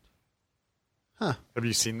describe it. Have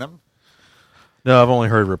you seen them? No, I've only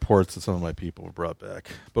heard reports that some of my people were brought back,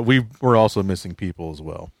 but we're also missing people as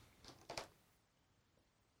well.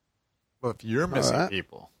 Well, if you're missing right.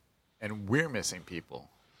 people, and we're missing people,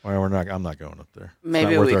 Well, I'm not going up there.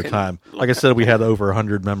 Maybe it's not worth we our can time. Like I said, we had over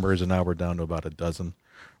 100 members, and now we're down to about a dozen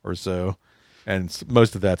or so. And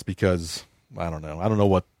most of that's because I don't know. I don't know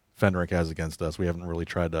what Fenric has against us. We haven't really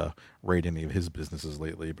tried to raid any of his businesses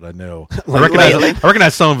lately, but I know I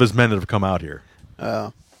recognize some of his men that have come out here.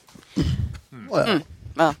 Well,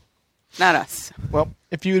 Well, not us. Well,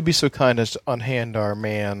 if you would be so kind as to unhand our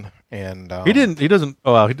man and He doesn't.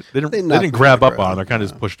 Oh, wow. They They didn't knocked him grab to the up on him. They ground, kind of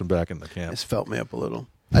yeah. just pushed him back in the camp. it's felt me up a little.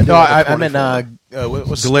 No, I meant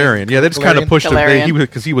what's his Galarian. name? Yeah, they just kind of Galarian? pushed him. Galarian.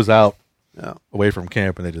 Because he was out Yeah. away from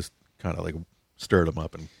camp, and they just kind of like stirred him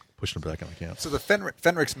up and pushing them back in the camp. So the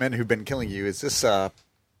Fenric's men who've been killing you, is this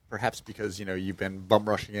perhaps because you've been bum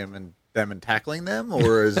rushing them and tackling them,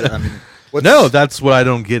 or is it, what's... No, that's what I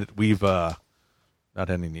don't get. We've not had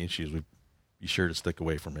any issues. We'd be sure to stick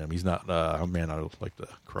away from him. He's not a man I would like to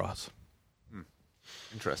cross.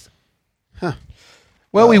 Interesting.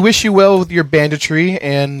 Well, we wish you well with your banditry,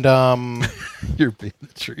 and Your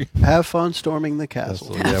banditry. Have fun storming the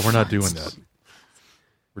castle. Yeah, we're not doing that.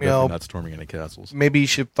 We're You know, definitely not storming any castles. maybe you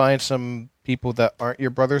should find some people that aren't your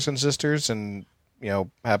brothers and sisters, and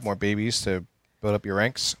have more babies to build up your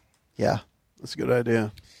ranks. Yeah, that's a good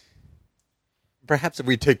idea. Perhaps if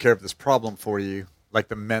we take care of this problem for you, like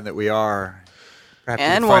the men that we are, perhaps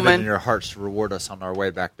And you can find it woman. in your hearts to reward us on our way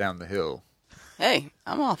back down the hill. Hey,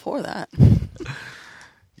 I'm all for that.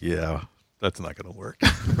 Yeah, that's not going to work. You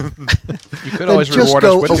could Then always just reward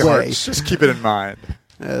go us with your away. hearts. Just keep it in mind.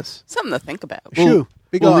 Yes. Something to think about. Shoo.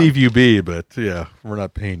 Be We'll gone. leave you be, but yeah, we're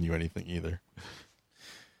not paying you anything either.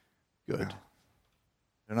 Good.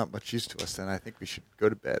 They're not much use to us, then I think we should go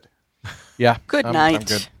to bed. Yeah. Good I'm night.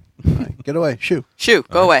 good. All right, get away. Shoo. Shoo,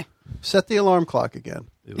 go away. Set the alarm clock again.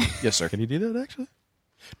 Yes, sir. Can you do that, actually?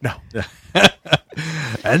 No.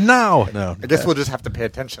 And now, no. I guess we'll just have to pay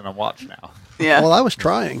attention and watch now. Yeah. Well, I was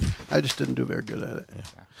trying. I just didn't do very good at it.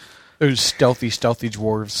 Those stealthy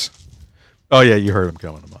dwarves. Oh, yeah, you heard him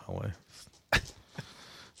coming a mile away.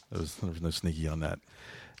 There was no sneaky on that.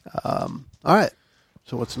 All right.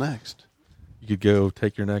 So what's next? You could go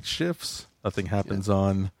take your next shifts. Nothing happens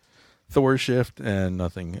on Thor's shift, and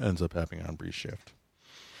nothing ends up happening on Bree's shift.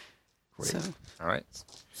 So, All right.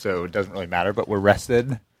 So it doesn't really matter, but we're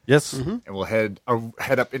rested, Yes. and we'll head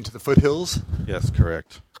up into the foothills. Yes,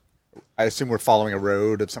 correct. I assume we're following a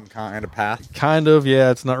road of some kind, a path. Kind of,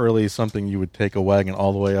 yeah. It's not really something you would take a wagon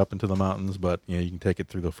all the way up into the mountains, but you can take it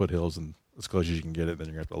through the foothills and as close as you can get it. Then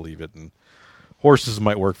you're going to have to leave it. And horses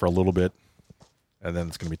might work for a little bit, and then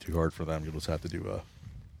it's going to be too hard for them. You'll just have to do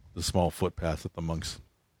the small footpath that the monks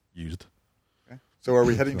used. Okay. So are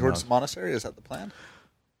we heading So towards not- the monastery? Is that the plan?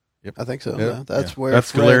 Yep. I think so. Yeah. Yeah, that's where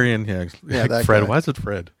That's Fred, Galarian. Yeah, Yeah, that Fred. guy. Why is it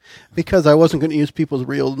Fred? Because I wasn't going to use people's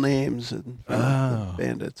real names and Oh. the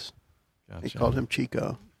bandits. They Gotcha. called him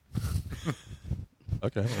Chico.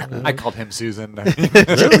 Okay. I called him Susan.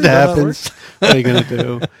 It happens. What are you going to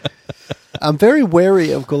do? I'm very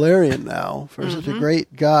wary of Galarian now. For such a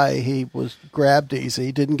great guy, he was grabbed easy.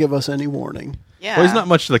 He didn't give us any warning. yeah. Well, he's not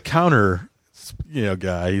much the counter,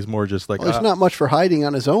 guy. He's more just like, Well, he's not much for hiding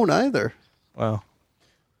on his own either. well,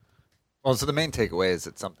 Well, so the main takeaway is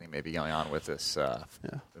that something may be going on with this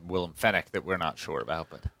Willem Fennec that we're not sure about.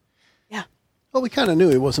 But Yeah. Well, we kind of knew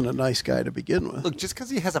he wasn't a nice guy to begin with. look, just because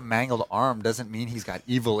he has a mangled arm doesn't mean he's got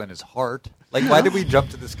evil in his heart. Like, why did we jump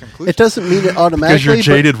to this conclusion? It doesn't mean it automatically. because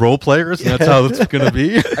you're but- jaded role players, and that's how it's going to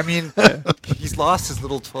be. I mean, he's lost his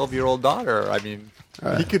little 12-year-old daughter. I mean,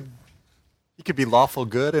 he could be lawful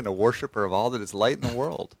good and a worshiper of all that is light in the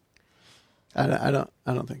world. I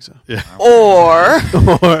don't think so. Yeah. Or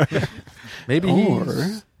Maybe Or-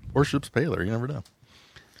 he worships Paler. You never know.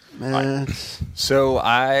 Man, So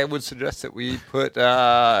I would suggest that we put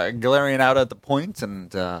Galarian out at the point,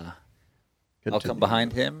 and I'll come continue.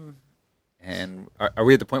 behind him. And are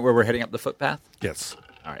we at the point where we're heading up the footpath? Yes.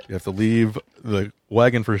 All right. You have to leave the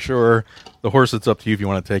wagon for sure. The horse, it's up to you if you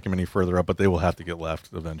want to take him any further up, but they will have to get left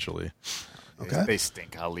eventually. Okay. They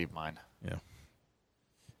stink. I'll leave mine. Yeah.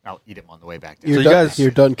 I'll eat him on the way back down. You're, you done, guys- you're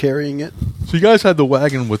done carrying it? So you guys had the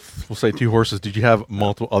wagon with, we'll say, 2 horses. Did you have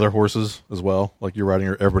multiple other horses as well? Like you're riding,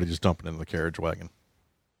 or everybody just dumping into the carriage wagon?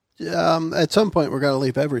 At some point, we're going to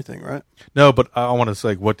leave everything, right? No, but I want to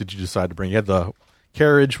say, what did you decide to bring? You had the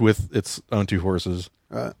carriage with its own 2 horses,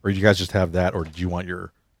 Right. or did you guys just have that, or did you want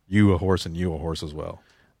you a horse and you a horse as well?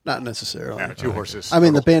 Not necessarily. Yeah, 2 horses. I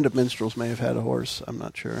mean, the band of minstrels may have had a horse. I'm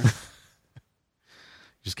not sure.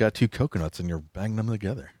 You just got 2 coconuts and you're banging them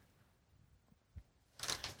together.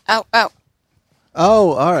 Ow, ow.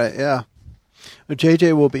 Oh, all right, yeah.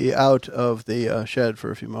 JJ will be out of the shed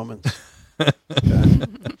for a few moments.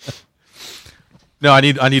 No, I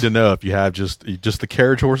need to know if you have just the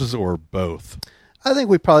carriage horses or both. I think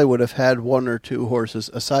we probably would have had 1 or 2 horses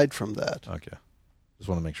aside from that, Okay, just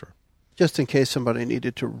want to make sure. just in case somebody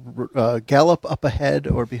needed to gallop up ahead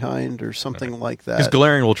or behind or something like Because that.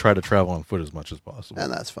 Galarian will try to travel on foot as much as possible.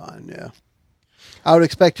 And that's fine, yeah. I would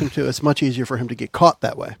expect him to. It's much easier for him to get caught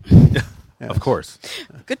that way. Of course,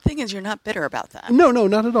 Good thing is you're not bitter about that. No,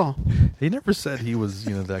 not at all. he never said he was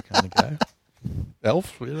that kind of guy.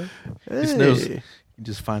 Elf, really? He just knows Hey. you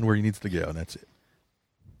just find where he needs to go, and that's it.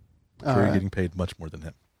 All Sure, you're right. getting paid much more than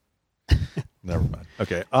him. Never mind.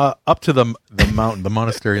 Okay, up to the mountain, the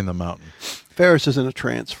monastery in the mountain. Ferris is in a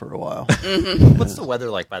trance for a while. What's the weather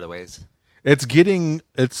like, by the way? It's getting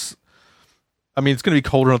it's going to be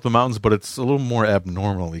colder up the mountains, but it's a little more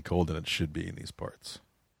abnormally cold than it should be in these parts.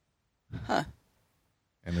 Huh.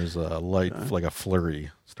 And there's a light, like a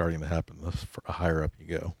flurry, starting to happen the higher up you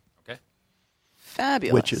go. Okay.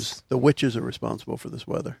 Fabulous. Witches. The witches are responsible for this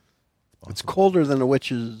weather. It's colder than a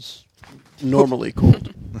witch's normally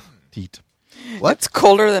cold. Heat. What's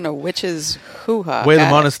colder than a witch's hoo-ha? The way the Got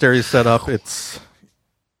it. monastery is set up, it's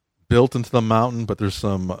built into the mountain, but there's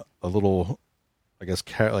a little, I guess,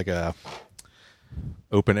 like a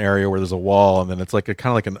open area where there's a wall, and then it's like a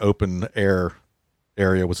kind of like an open air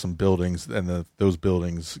area with some buildings, and those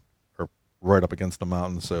buildings are right up against the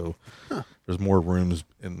mountain, so there's more rooms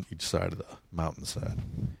in each side of the mountainside.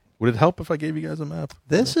 Would it help if I gave you guys a map?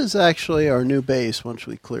 This is actually our new base once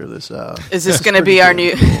we clear this out. Is this going to be our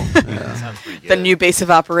new, Sounds pretty good. the new base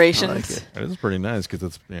of operations? I like it. It is pretty nice because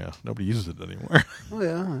it's nobody uses it anymore. Oh,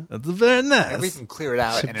 yeah. That's very nice. And we can clear it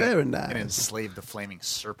out It's very nice. and enslave the flaming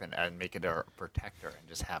serpent and make it our protector and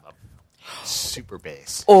just have a super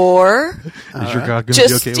base. Or Is your god going to be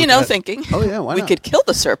just, okay with that? thinking, Oh, yeah, why we not? could kill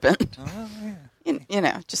the serpent.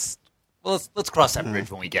 Just Well, let's cross that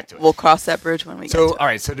bridge when we get to it. we'll cross that bridge when we get to So, it. all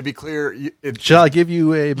right. So to be clear, Shall I give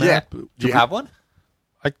you a yeah. map? Do you have one?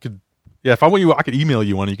 I could. Yeah, if I want you, I could email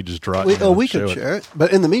you one. You could just draw it. We could share it.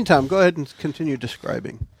 But in the meantime, go ahead and continue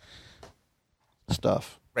describing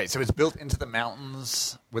stuff. Right. So it's built into the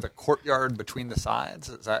mountains with a courtyard between the sides.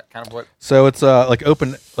 Is that kind of what? So it's like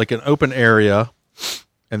an open area,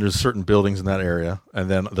 and there's certain buildings in that area, and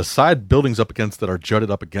then the side buildings up against it are jutted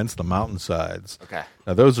up against the mountain sides. Okay.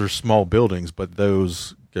 Now those are small buildings, but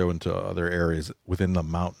those go into other areas within the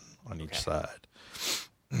mountain on each side.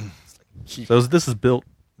 So this is built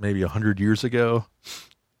maybe 100 years ago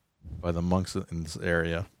by the monks in this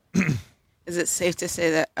area. Is it safe to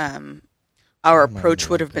say that our approach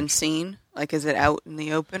would have been seen? Like, is it out in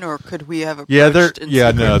the open, or could we have approached?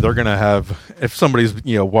 They're gonna have, if somebody's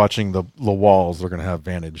watching the walls, they're gonna have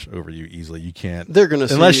vantage over you easily. You can't. They're gonna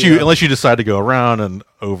see, unless you decide to go around and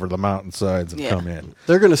over the mountainsides and Yeah. come in.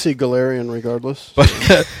 They're going to see Galarian regardless.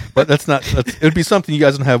 But that's not. It would be something you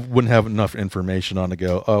guys wouldn't have enough information on to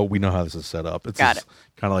go. Oh, we know how this is set up. It's Got it.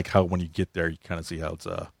 Kind of like how when you get there, you kind of see how it's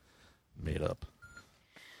made up.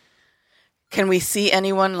 Can we see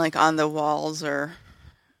anyone like on the walls or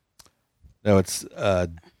No, it's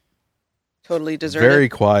totally deserted? very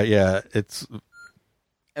quiet. Yeah, it's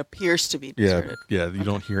appears to be deserted. yeah. You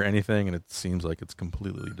don't hear anything, and it seems like it's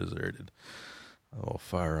completely deserted. I'll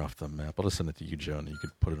fire off the map. I'll just send it to you, Joe, and you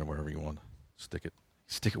could put it wherever you want. Stick it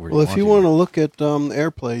where you Well, want. if you want to look at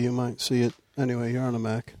AirPlay, you might see it. Anyway, you're on a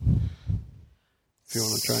Mac. If you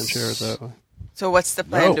want to try and share it that way. So what's the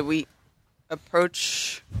plan? No. Do we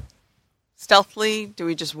approach stealthily? Do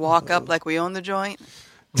we just walk up like we own the joint?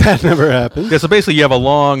 That never happened. Yeah, so basically you have a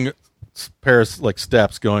long pair of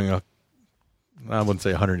steps going up, I wouldn't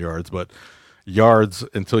say 100 yards, but yards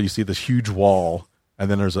until you see this huge wall,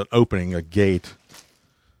 and then there's an opening, a gate,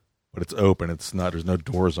 but it's open. It's not, there's no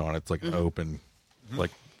doors on it. It's like an open,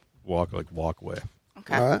 walkway.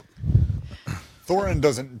 Okay. All right. Thorin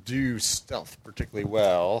doesn't do stealth particularly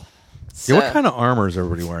well. So, Yeah, what kind of armor is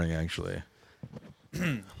everybody wearing, actually?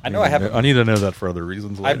 I know I have I need to know that for other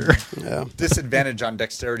reasons later. Yeah. a disadvantage on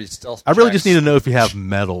dexterity stealth. I really just checks. need to know if you have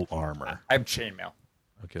metal armor. I have chainmail.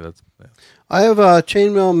 Okay, that's... Yeah. I have a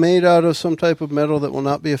chainmail made out of some type of metal that will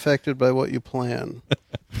not be affected by what you plan.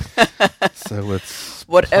 So it's...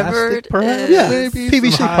 Whatever plastic, it perhaps? is. Yeah, Maybe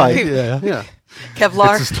PVC some pipe. Yeah. Yeah.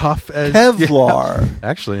 Kevlar. It's as tough as... Kevlar. Yeah.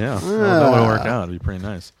 Actually, yeah. That would work out. It'd be pretty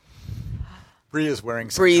nice. Bree is wearing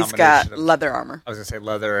some Bree's got combination of- leather armor. I was going to say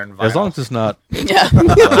leather and vinyl. As long as it's not... Yeah.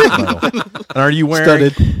 metal. And are you wearing...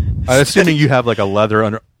 Studded. I'm assuming you have like a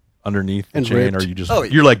leather underneath the And chain, ribbed. or you just... Oh,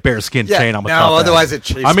 you're like bare skin yeah, chain. I'm a no, tough ass. otherwise it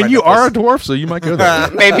chased I mean, my you are a nipples. dwarf, so you might go there.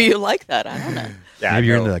 Maybe you like that. I don't know. Yeah, Maybe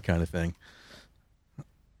you're no. into that kind of thing.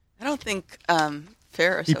 I don't think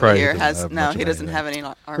Ferris He over probably here doesn't has. have No, much he of doesn't anything. have any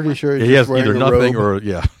armor. Pretty sure Yeah, he's he has just wearing either a nothing robe. or...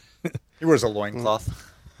 Yeah. He wears a loincloth.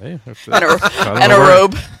 Hey, And a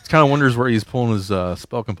robe. It's kind of wonders where he's pulling his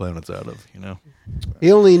spell components out of, you know?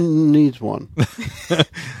 He only needs one. I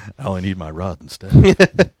only need my rod instead.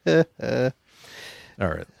 All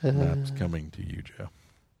right. Map's coming to you, Joe.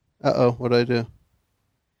 Uh-oh, what'd I do?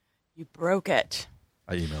 You broke it.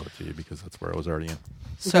 I emailed it to you because that's where I was already in.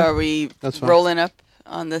 So are we That's fine. rolling up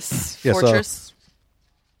on this Yeah, so- fortress?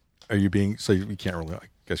 Are you being... So you can't really... I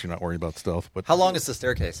guess you're not worried about stealth, but... How long is the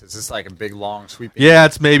staircase? Is this like a big, long, sweeping? Yeah,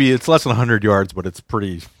 it's less than 100 yards, but it's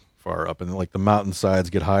pretty far up. And like the mountain sides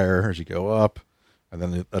get higher as you go up. And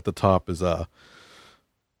then at the top is a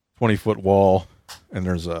 20-foot wall. And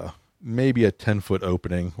there's maybe a 10-foot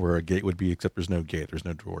opening where a gate would be, except there's no gate. There's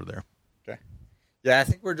no door there. Okay. Yeah, I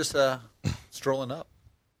think we're just strolling up.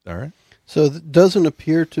 All right. So doesn't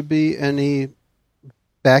appear to be any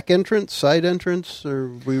back entrance, side entrance, or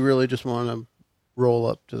we really just want to roll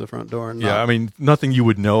up to the front door? And Yeah, knock? I mean, nothing you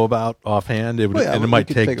would know about offhand. It would, Well, yeah, and it we might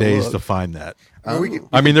could take take a days look. to find that. Oh.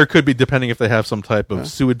 I mean, there could be, depending if they have some type of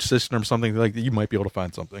sewage system or something like that, you might be able to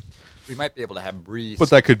find something. We might be able to have Bree But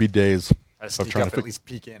that could be days try to of sneak trying up, to, at least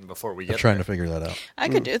peek in before we get trying there. to figure that out. I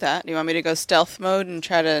could do that. You want me to go stealth mode and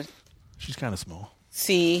try to She's kind of small.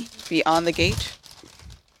 see beyond the gate?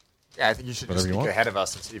 Yeah, I think you should Whatever just you sneak want. ahead of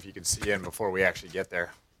us and see if you can see in before we actually get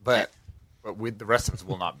there. But with the rest of us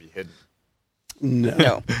will not be hidden. No.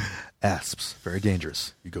 No. Asps, very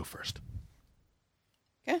dangerous. You go first.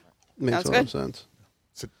 Okay. Makes Sounds a lot of good. sense.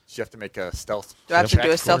 So you have to make a stealth. Do I have to check do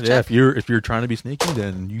a for stealth it? Yeah, check? if you're trying to be sneaky,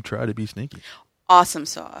 then you try to be sneaky. Awesome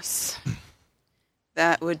sauce.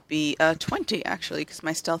 That would be 20, actually, because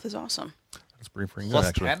my stealth is awesome. That's pretty freaking good, Plus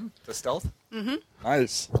actually. 10 to stealth? Mm-hmm.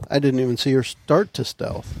 Nice. I didn't even see her start to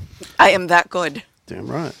stealth. I am that good. Damn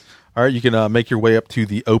right. All right, you can make your way up to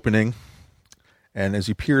the opening, and as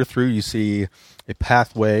you peer through, you see a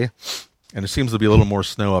pathway, and it seems to be a little more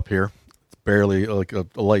snow up here. It's barely like a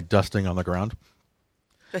light dusting on the ground.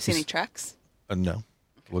 Do I see any tracks? No,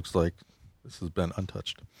 looks like this has been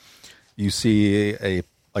untouched. You see a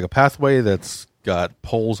pathway that's got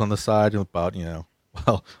poles on the side, about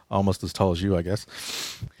well, almost as tall as you, I guess.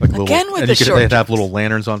 Like Again with and the you short they have jumps. little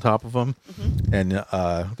lanterns on top of them, and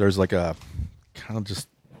there's like a kind of just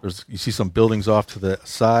you see some buildings off to the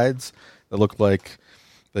sides that look like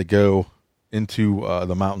they go into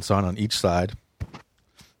the mountainside on each side,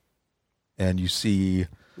 and you see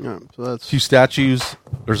Yeah, so that's two statues.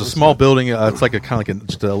 There's a small building. It's like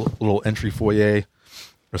just a little entry foyer.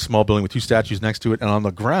 A small building with two statues next to it, and on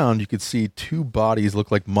the ground you could see two bodies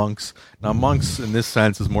look like monks. Now, monks in this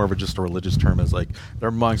sense is more of just a religious term, as like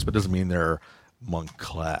they're monks, but doesn't mean they're monk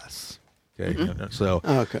class. Okay,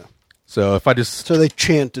 okay. So if I just So they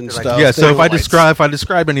chant and They're like- stuff. yeah, so They- if I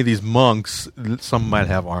describe any of these monks, some might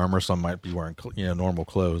have armor, some might be wearing normal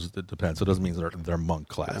clothes. It depends. So it doesn't mean they're monk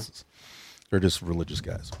classes. They're just religious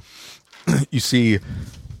guys. You see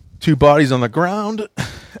two bodies on the ground,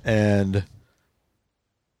 and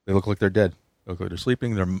they look like they're dead. They look like they're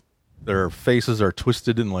sleeping. Their faces are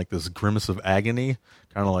twisted in like this grimace of agony,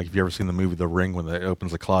 kind of like if you ever seen the movie The Ring when it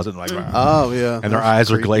opens the closet and like, Oh yeah, and their that's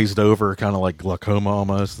eyes are creepy. glazed over, kind of like glaucoma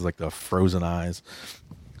almost, it's like the frozen eyes.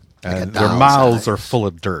 And their doll's mouths eyes. are full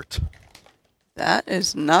of dirt. That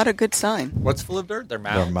is not a good sign. What's full of dirt? Their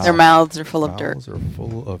mouths. Their mouths are full of dirt. Mouths are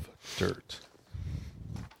full of dirt.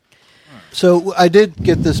 So I did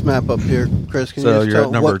get this map up here, Chris. Can you So just you're tell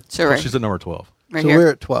at number. what? So right- She's at number 12. Right So here.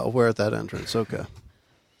 we're at 12. We're at that entrance. Okay.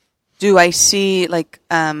 Do I see like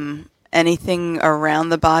anything around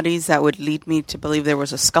the bodies that would lead me to believe there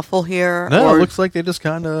was a scuffle here, No, or it looks like they just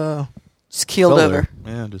kind of just keeled over?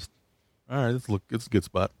 Yeah, just all right. It's a good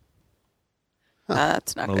spot.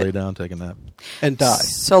 That's I'm not gonna lay good. down, take a nap, And die.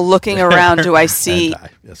 So looking around, do I see and die.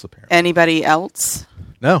 Yes, apparently. anybody else?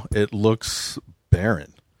 No, it looks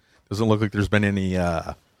barren. Doesn't look like there's been any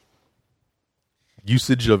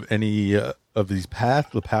usage of any of these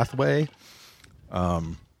the pathway.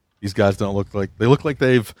 These guys don't look like they look like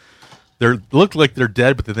they're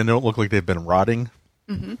dead, but they don't look like they've been rotting.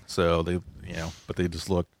 Mm-hmm. So they but they just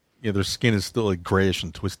look. Their skin is still like grayish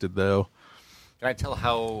and twisted though. Can I tell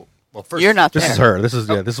how? Well, first You're not This there. is her.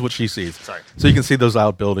 This is what she sees. Sorry. So you can see those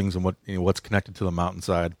outbuildings and what's connected to the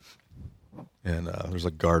mountainside, and there's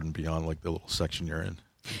a garden beyond like the little section you're in.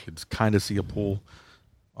 You can kind of see a pool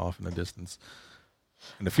off in the distance,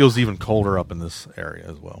 and it feels even colder up in this area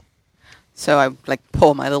as well. So I like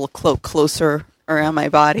pull my little cloak closer around my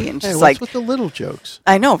body and Hey, just what's like with the little jokes?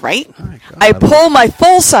 I know, right? My God. I pull my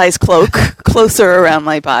full size cloak closer around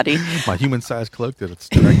my body. My human-sized cloak that it's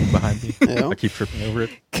dragging behind me. Yeah. I keep tripping over it.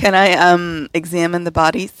 Can I examine the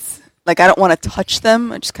bodies? Like I don't want to touch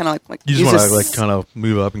them. I just kind of like You just use want a to like s- kind of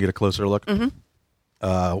move up and get a closer look.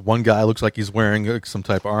 Mm-hmm. One guy looks like he's wearing some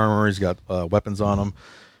type of armor. He's got weapons on him.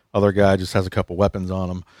 Other guy just has a couple weapons on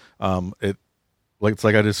him.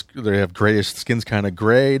 They have grayish skin's kind of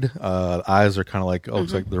grayed. Eyes are kind of like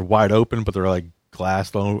looks like they're wide open, but they're like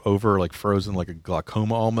glassed over, like frozen, like a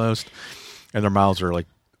glaucoma almost. And their mouths are like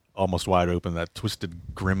almost wide open. That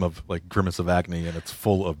twisted grimace of agony, and it's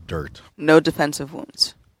full of dirt. no defensive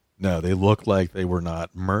wounds. No, they look like they were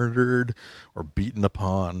not murdered or beaten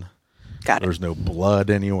upon. Got it. There's no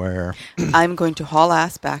blood anywhere. I'm going to haul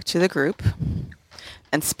ass back to the group.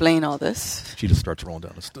 and explain all this. She just starts rolling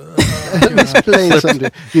down the steps. Explain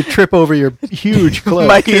something. You trip over your huge cloak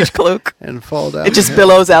My huge cloak. and fall down. It just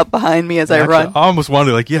billows out behind me as I Actually, run. I almost wanted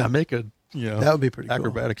to, like, make a That would be pretty cool.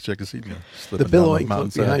 acrobatics check to see The slipping down billowing cloak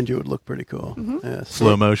mountainside. behind you would look pretty cool. Yes.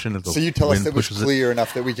 Slow motion. As the So you tell us wind that was pushes it. clear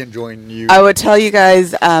enough that we can join you. I would tell you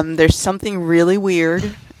guys there's something really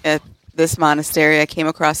weird at this monastery. I came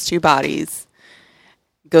across 2 bodies.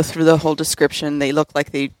 Go through the whole description. They look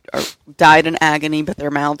like they died in agony, but their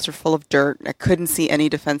mouths are full of dirt. I couldn't see any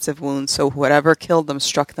defensive wounds, so whatever killed them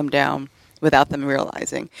struck them down without them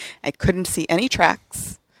realizing. I couldn't see any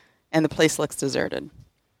tracks, and the place looks deserted.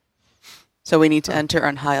 So we need to enter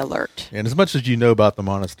on high alert. And as much as you know about the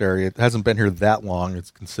monastery, it hasn't been here that long.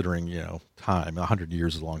 It's considering, time. 100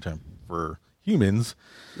 years is a long time for humans.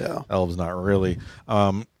 Yeah. Elves, not really.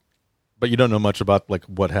 But you don't know much about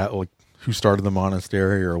who started the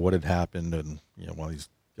monastery or what had happened, and why these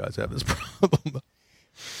guys have this problem.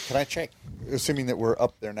 Can I check, assuming that we're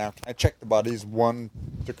up there now, can I check the bodies, one,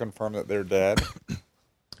 to confirm that they're dead?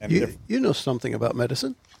 And if You know something about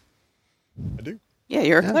medicine. I do. Yeah,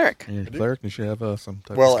 you're a cleric. And you're a cleric, you should have some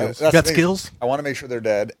type Well, of skills. that's You got the thing. skills? I want to make sure they're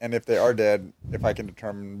dead, and if they are dead, if I can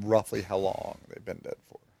determine roughly how long they've been dead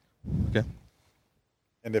for. Okay.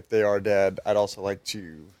 And if they are dead, I'd also like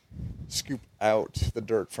to scoop out the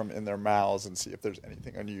dirt from in their mouths and see if there's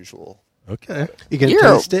anything unusual. Okay. You can You're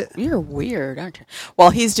taste it. You're weird, aren't you?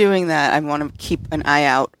 While he's doing that, I want to keep an eye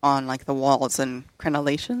out on the walls and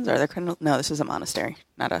crenellations. Are there No, this is a monastery,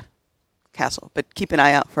 not a castle. But keep an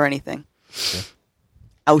eye out for anything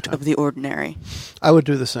out of the ordinary. I would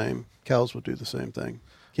do the same. Kels would do the same thing.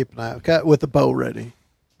 Keep an eye out with the bow ready.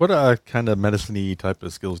 What kind of medicine-y type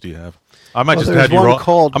of skills do you have? I might Well, just there's have you one roll.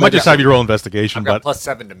 called I might just medicine. have you roll investigation, I've got but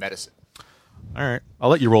 +7 to medicine. all right, I'll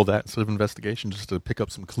let you roll that instead of investigation, just to pick up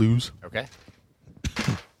some clues. Okay.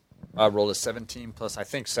 I rolled a 17 plus, I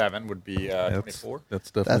think, 7 would be 24. That's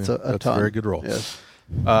definitely That's a ton. very good roll. Yes.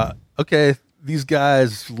 Okay, these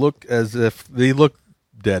guys look as if they look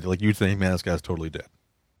dead. Like you'd think, man, this guy's totally dead,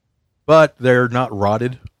 but they're not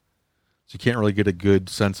rotted, so you can't really get a good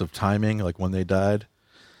sense of timing, like when they died.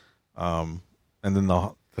 And then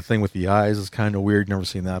the thing with the eyes is kind of weird. Never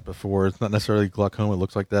seen that before. It's not necessarily glaucoma. It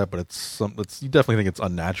looks like that, but you definitely think it's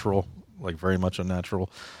unnatural, like very much unnatural.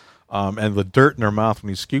 And the dirt in their mouth, when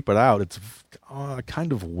you scoop it out, it's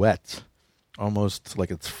kind of wet, almost like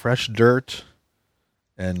it's fresh dirt,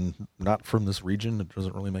 and not from this region. It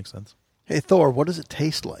doesn't really make sense. Hey, Thor, what does it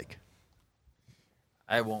taste like?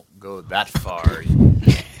 I won't go that far.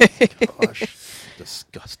 Gosh.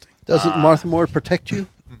 Disgusting. Doesn't Martha Moore protect you?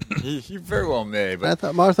 he very well may, I but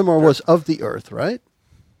thought Martha Moore was of the earth, right?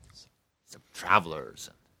 some travelers.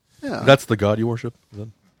 Yeah. That's the god you worship. Is that-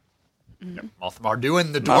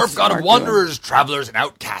 Mothmarduin, the Moth dwarf god of Marduin. wanderers, travelers, and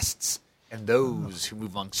outcasts, and those who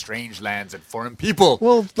move among strange lands and foreign people.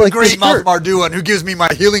 Well, the like great this dirt. Mothmarduin, who gives me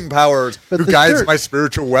my healing powers, But who this guides dirt- my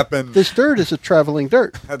spiritual weapon. This dirt is a traveling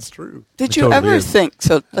dirt. That's true. Did It you totally ever is. think,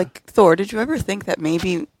 Thor, did you ever think that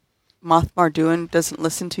maybe Moth Marduin doesn't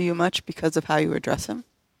listen to you much because of how you address him?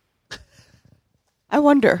 I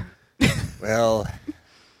wonder. Well,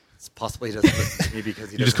 it's possible he doesn't listen to me because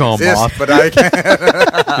he You just doesn't call him exist, Moth? but I can.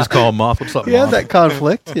 Just call him Moth. What's up, Yeah, Moth? that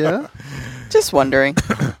conflict. Yeah. Just wondering.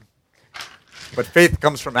 But faith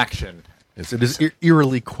comes from action. Yes, it is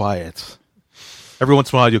eerily quiet. Every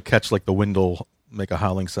once in a while, you'll catch like the wind will make a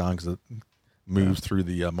howling sound because it moves through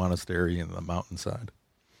the monastery and the mountainside.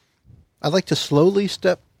 I'd like to slowly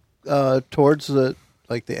step towards the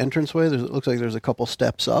entranceway. It looks like there's a couple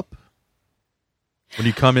steps up. When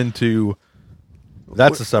you come into,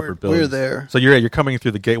 that's a separate building. We're there. So you're coming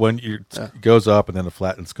through the gate when it goes up, and then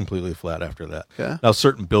it's completely flat after that. Okay. Now,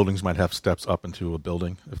 certain buildings might have steps up into a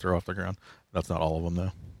building if they're off the ground. That's not all of them,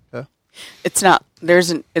 though. It's not. It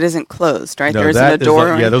isn't closed, right? No, there isn't that a is door.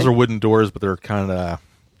 or yeah, those are anything? wooden doors, but they're kind of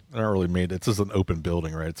not really made. It's just an open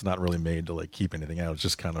building, right? It's not really made to like keep anything out. It's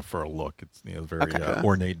just kind of for a look. It's very Okay.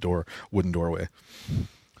 ornate wooden doorway.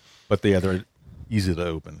 But they're easy to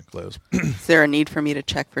open and close. Is there a need for me to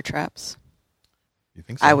check for traps? You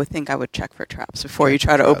think so? I would think I would check for traps before you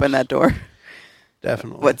try to open that door.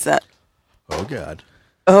 Definitely. What's that? Oh God!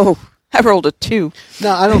 Oh, I rolled a 2.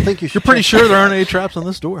 No, I don't think you should. You're pretty check. sure there aren't any traps on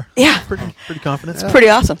this door. Yeah, Pretty confident. pretty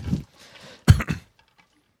awesome.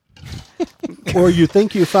 Or you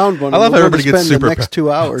think you found one. I love and how we're everybody gonna gets spend the super next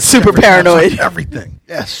 2 hours. Super paranoid. Everything.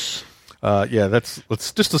 Yes. Yeah,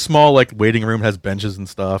 it's just a small like waiting room. Has benches and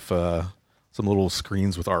stuff. Some little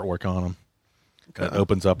screens with artwork on them. It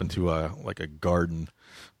opens up into a garden.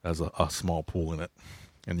 Has a small pool in it,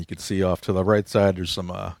 and you can see off to the right side. There's some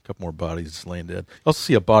couple more bodies laying dead. You also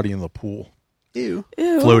see a body in the pool Ew.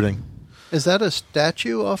 Ew. floating. Is that a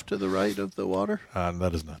statue off to the right of the water?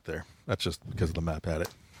 That is not there. That's just because the map had it.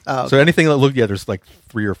 Oh, So anything that look, there's like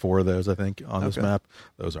 3 or 4 of those, I think, on this Okay. map.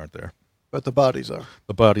 Those aren't there. But the bodies are.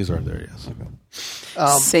 The bodies are there,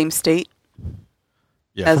 yes. Same state.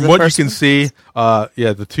 Yeah, As from the what first you can see,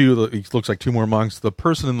 the two, it looks like 2 more monks. The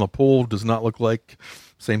person in the pool does not look like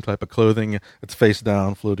same type of clothing. It's face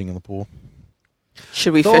down, floating in the pool.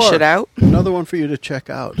 Should we Thor. fish it out? Another one for you to check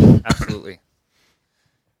out. Absolutely.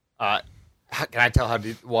 Can I tell how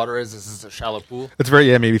deep the water is? This is a shallow pool. It's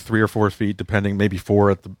very, maybe 3 or 4 feet, depending. Maybe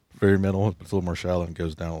 4 at the very middle. It's a little more shallow and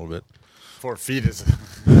goes down a little bit. 4 feet is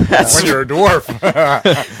when you're a dwarf.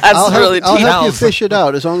 That's I'll really help you Pounds. fish it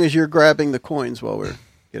out as long as you're grabbing the coins while we're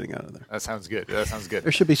getting out of there. That sounds good. That sounds good.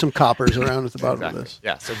 There should be some coppers around at the bottom Exactly. of this.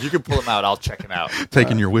 Yeah. So if you could pull them out, I'll check them out.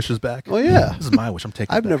 Taking your wishes back? Well, yeah. This is my wish. I'm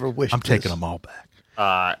taking I've it back. never wished I'm taking this. them all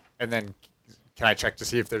back. And then can I check to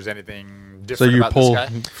see if there's anything So different you about pull.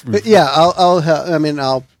 this guy? Yeah,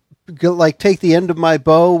 I'll go, like take the end of my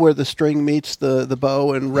bow where the string meets the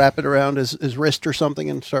bow and wrap it around his wrist or something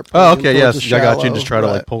and start. Oh, pulling okay, towards yes. the I got you. shallow. And just try to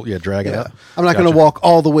Right. like pull, drag it Yeah, up. I'm not going Gotcha. to walk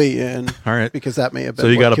all the way in. All right. because that may have been. So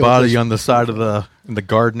you what got a killed body this. on the side of in the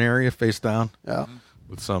garden area, face down, Yeah.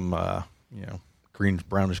 with some green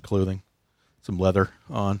brownish clothing, some leather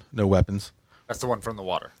on, no weapons. That's the one from the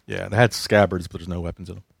water. Yeah, it had scabbards, but there's no weapons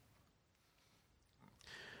in them.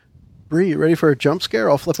 Bree, you ready for a jump scare?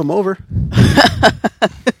 I'll flip him over.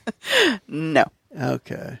 No.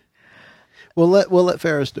 Okay. We'll let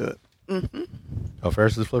Ferris do it. Oh,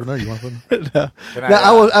 Ferris is floating. No, you want to flip him? Can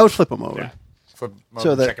No, I would flip him over yeah, flip 'em over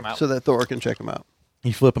so and check them that out. so that Thor can check him out.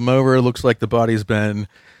 You flip him over. It looks like the body's been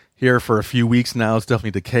here for a few weeks now. It's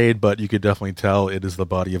definitely decayed, but you could definitely tell it is the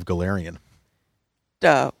body of Galarian.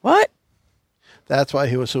 What? That's why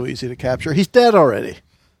he was so easy to capture. He's dead already.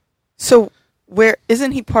 So where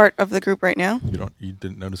isn't he part of the group right now? You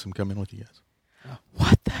didn't notice him come in with you guys.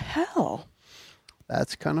 What the hell?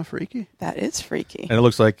 That's kind of freaky. That is freaky. And it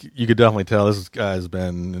looks like you could definitely tell this guy's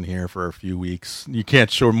been in here for a few weeks. You can't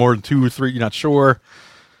show more than 2 or 3. You're not sure,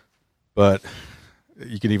 but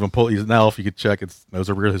you can even pull. He's an elf. You could check. Those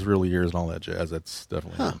are his real ears and all that jazz. That's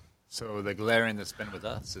definitely him. So the Galarian that's been with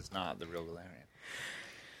us is not the real Galarian.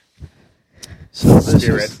 So this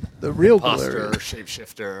Spirit, is the real Imposter, Galarian.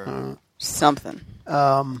 shapeshifter, Something.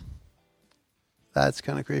 That's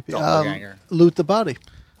kind of creepy. Doppelganger. Loot the body.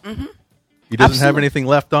 He doesn't have Absolutely. anything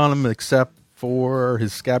left on him except for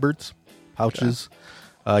his scabbards, pouches.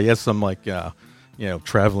 He has some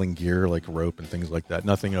traveling gear like rope and things like that.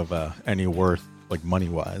 Nothing of any worth, like money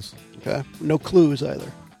wise. Okay. No clues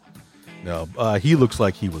either. No, he looks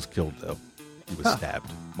like he was killed though. He was stabbed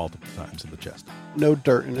multiple times in the chest. No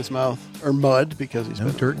dirt in his mouth or mud because he's No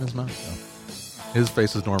been dirt in his mouth. No. His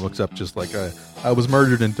face is normal except just like I was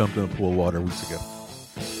murdered and dumped in a pool of water weeks ago.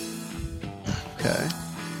 Okay.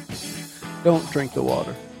 Don't drink the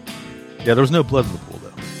water. Yeah, there was no blood in the pool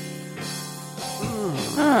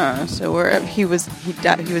though. So he was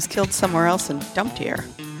killed somewhere else and dumped here.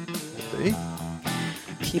 See?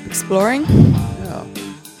 Keep exploring. Yeah.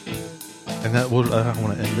 And that will I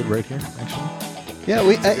want to end it right here. Actually, Yeah,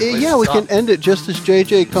 we to can stop. end it just as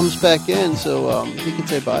JJ comes back in, so he can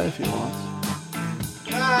say bye if he wants.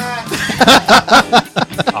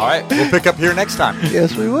 All right, we'll pick up here next time.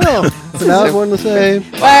 Yes, we will. So now everyone to say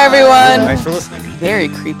Bye, everyone. Thanks for listening. Very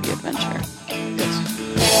creepy adventure.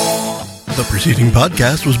 yes. The preceding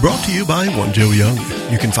podcast was brought to you by One Joe Young.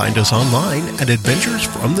 You can find us online at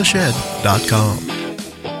adventuresfromtheshed.com.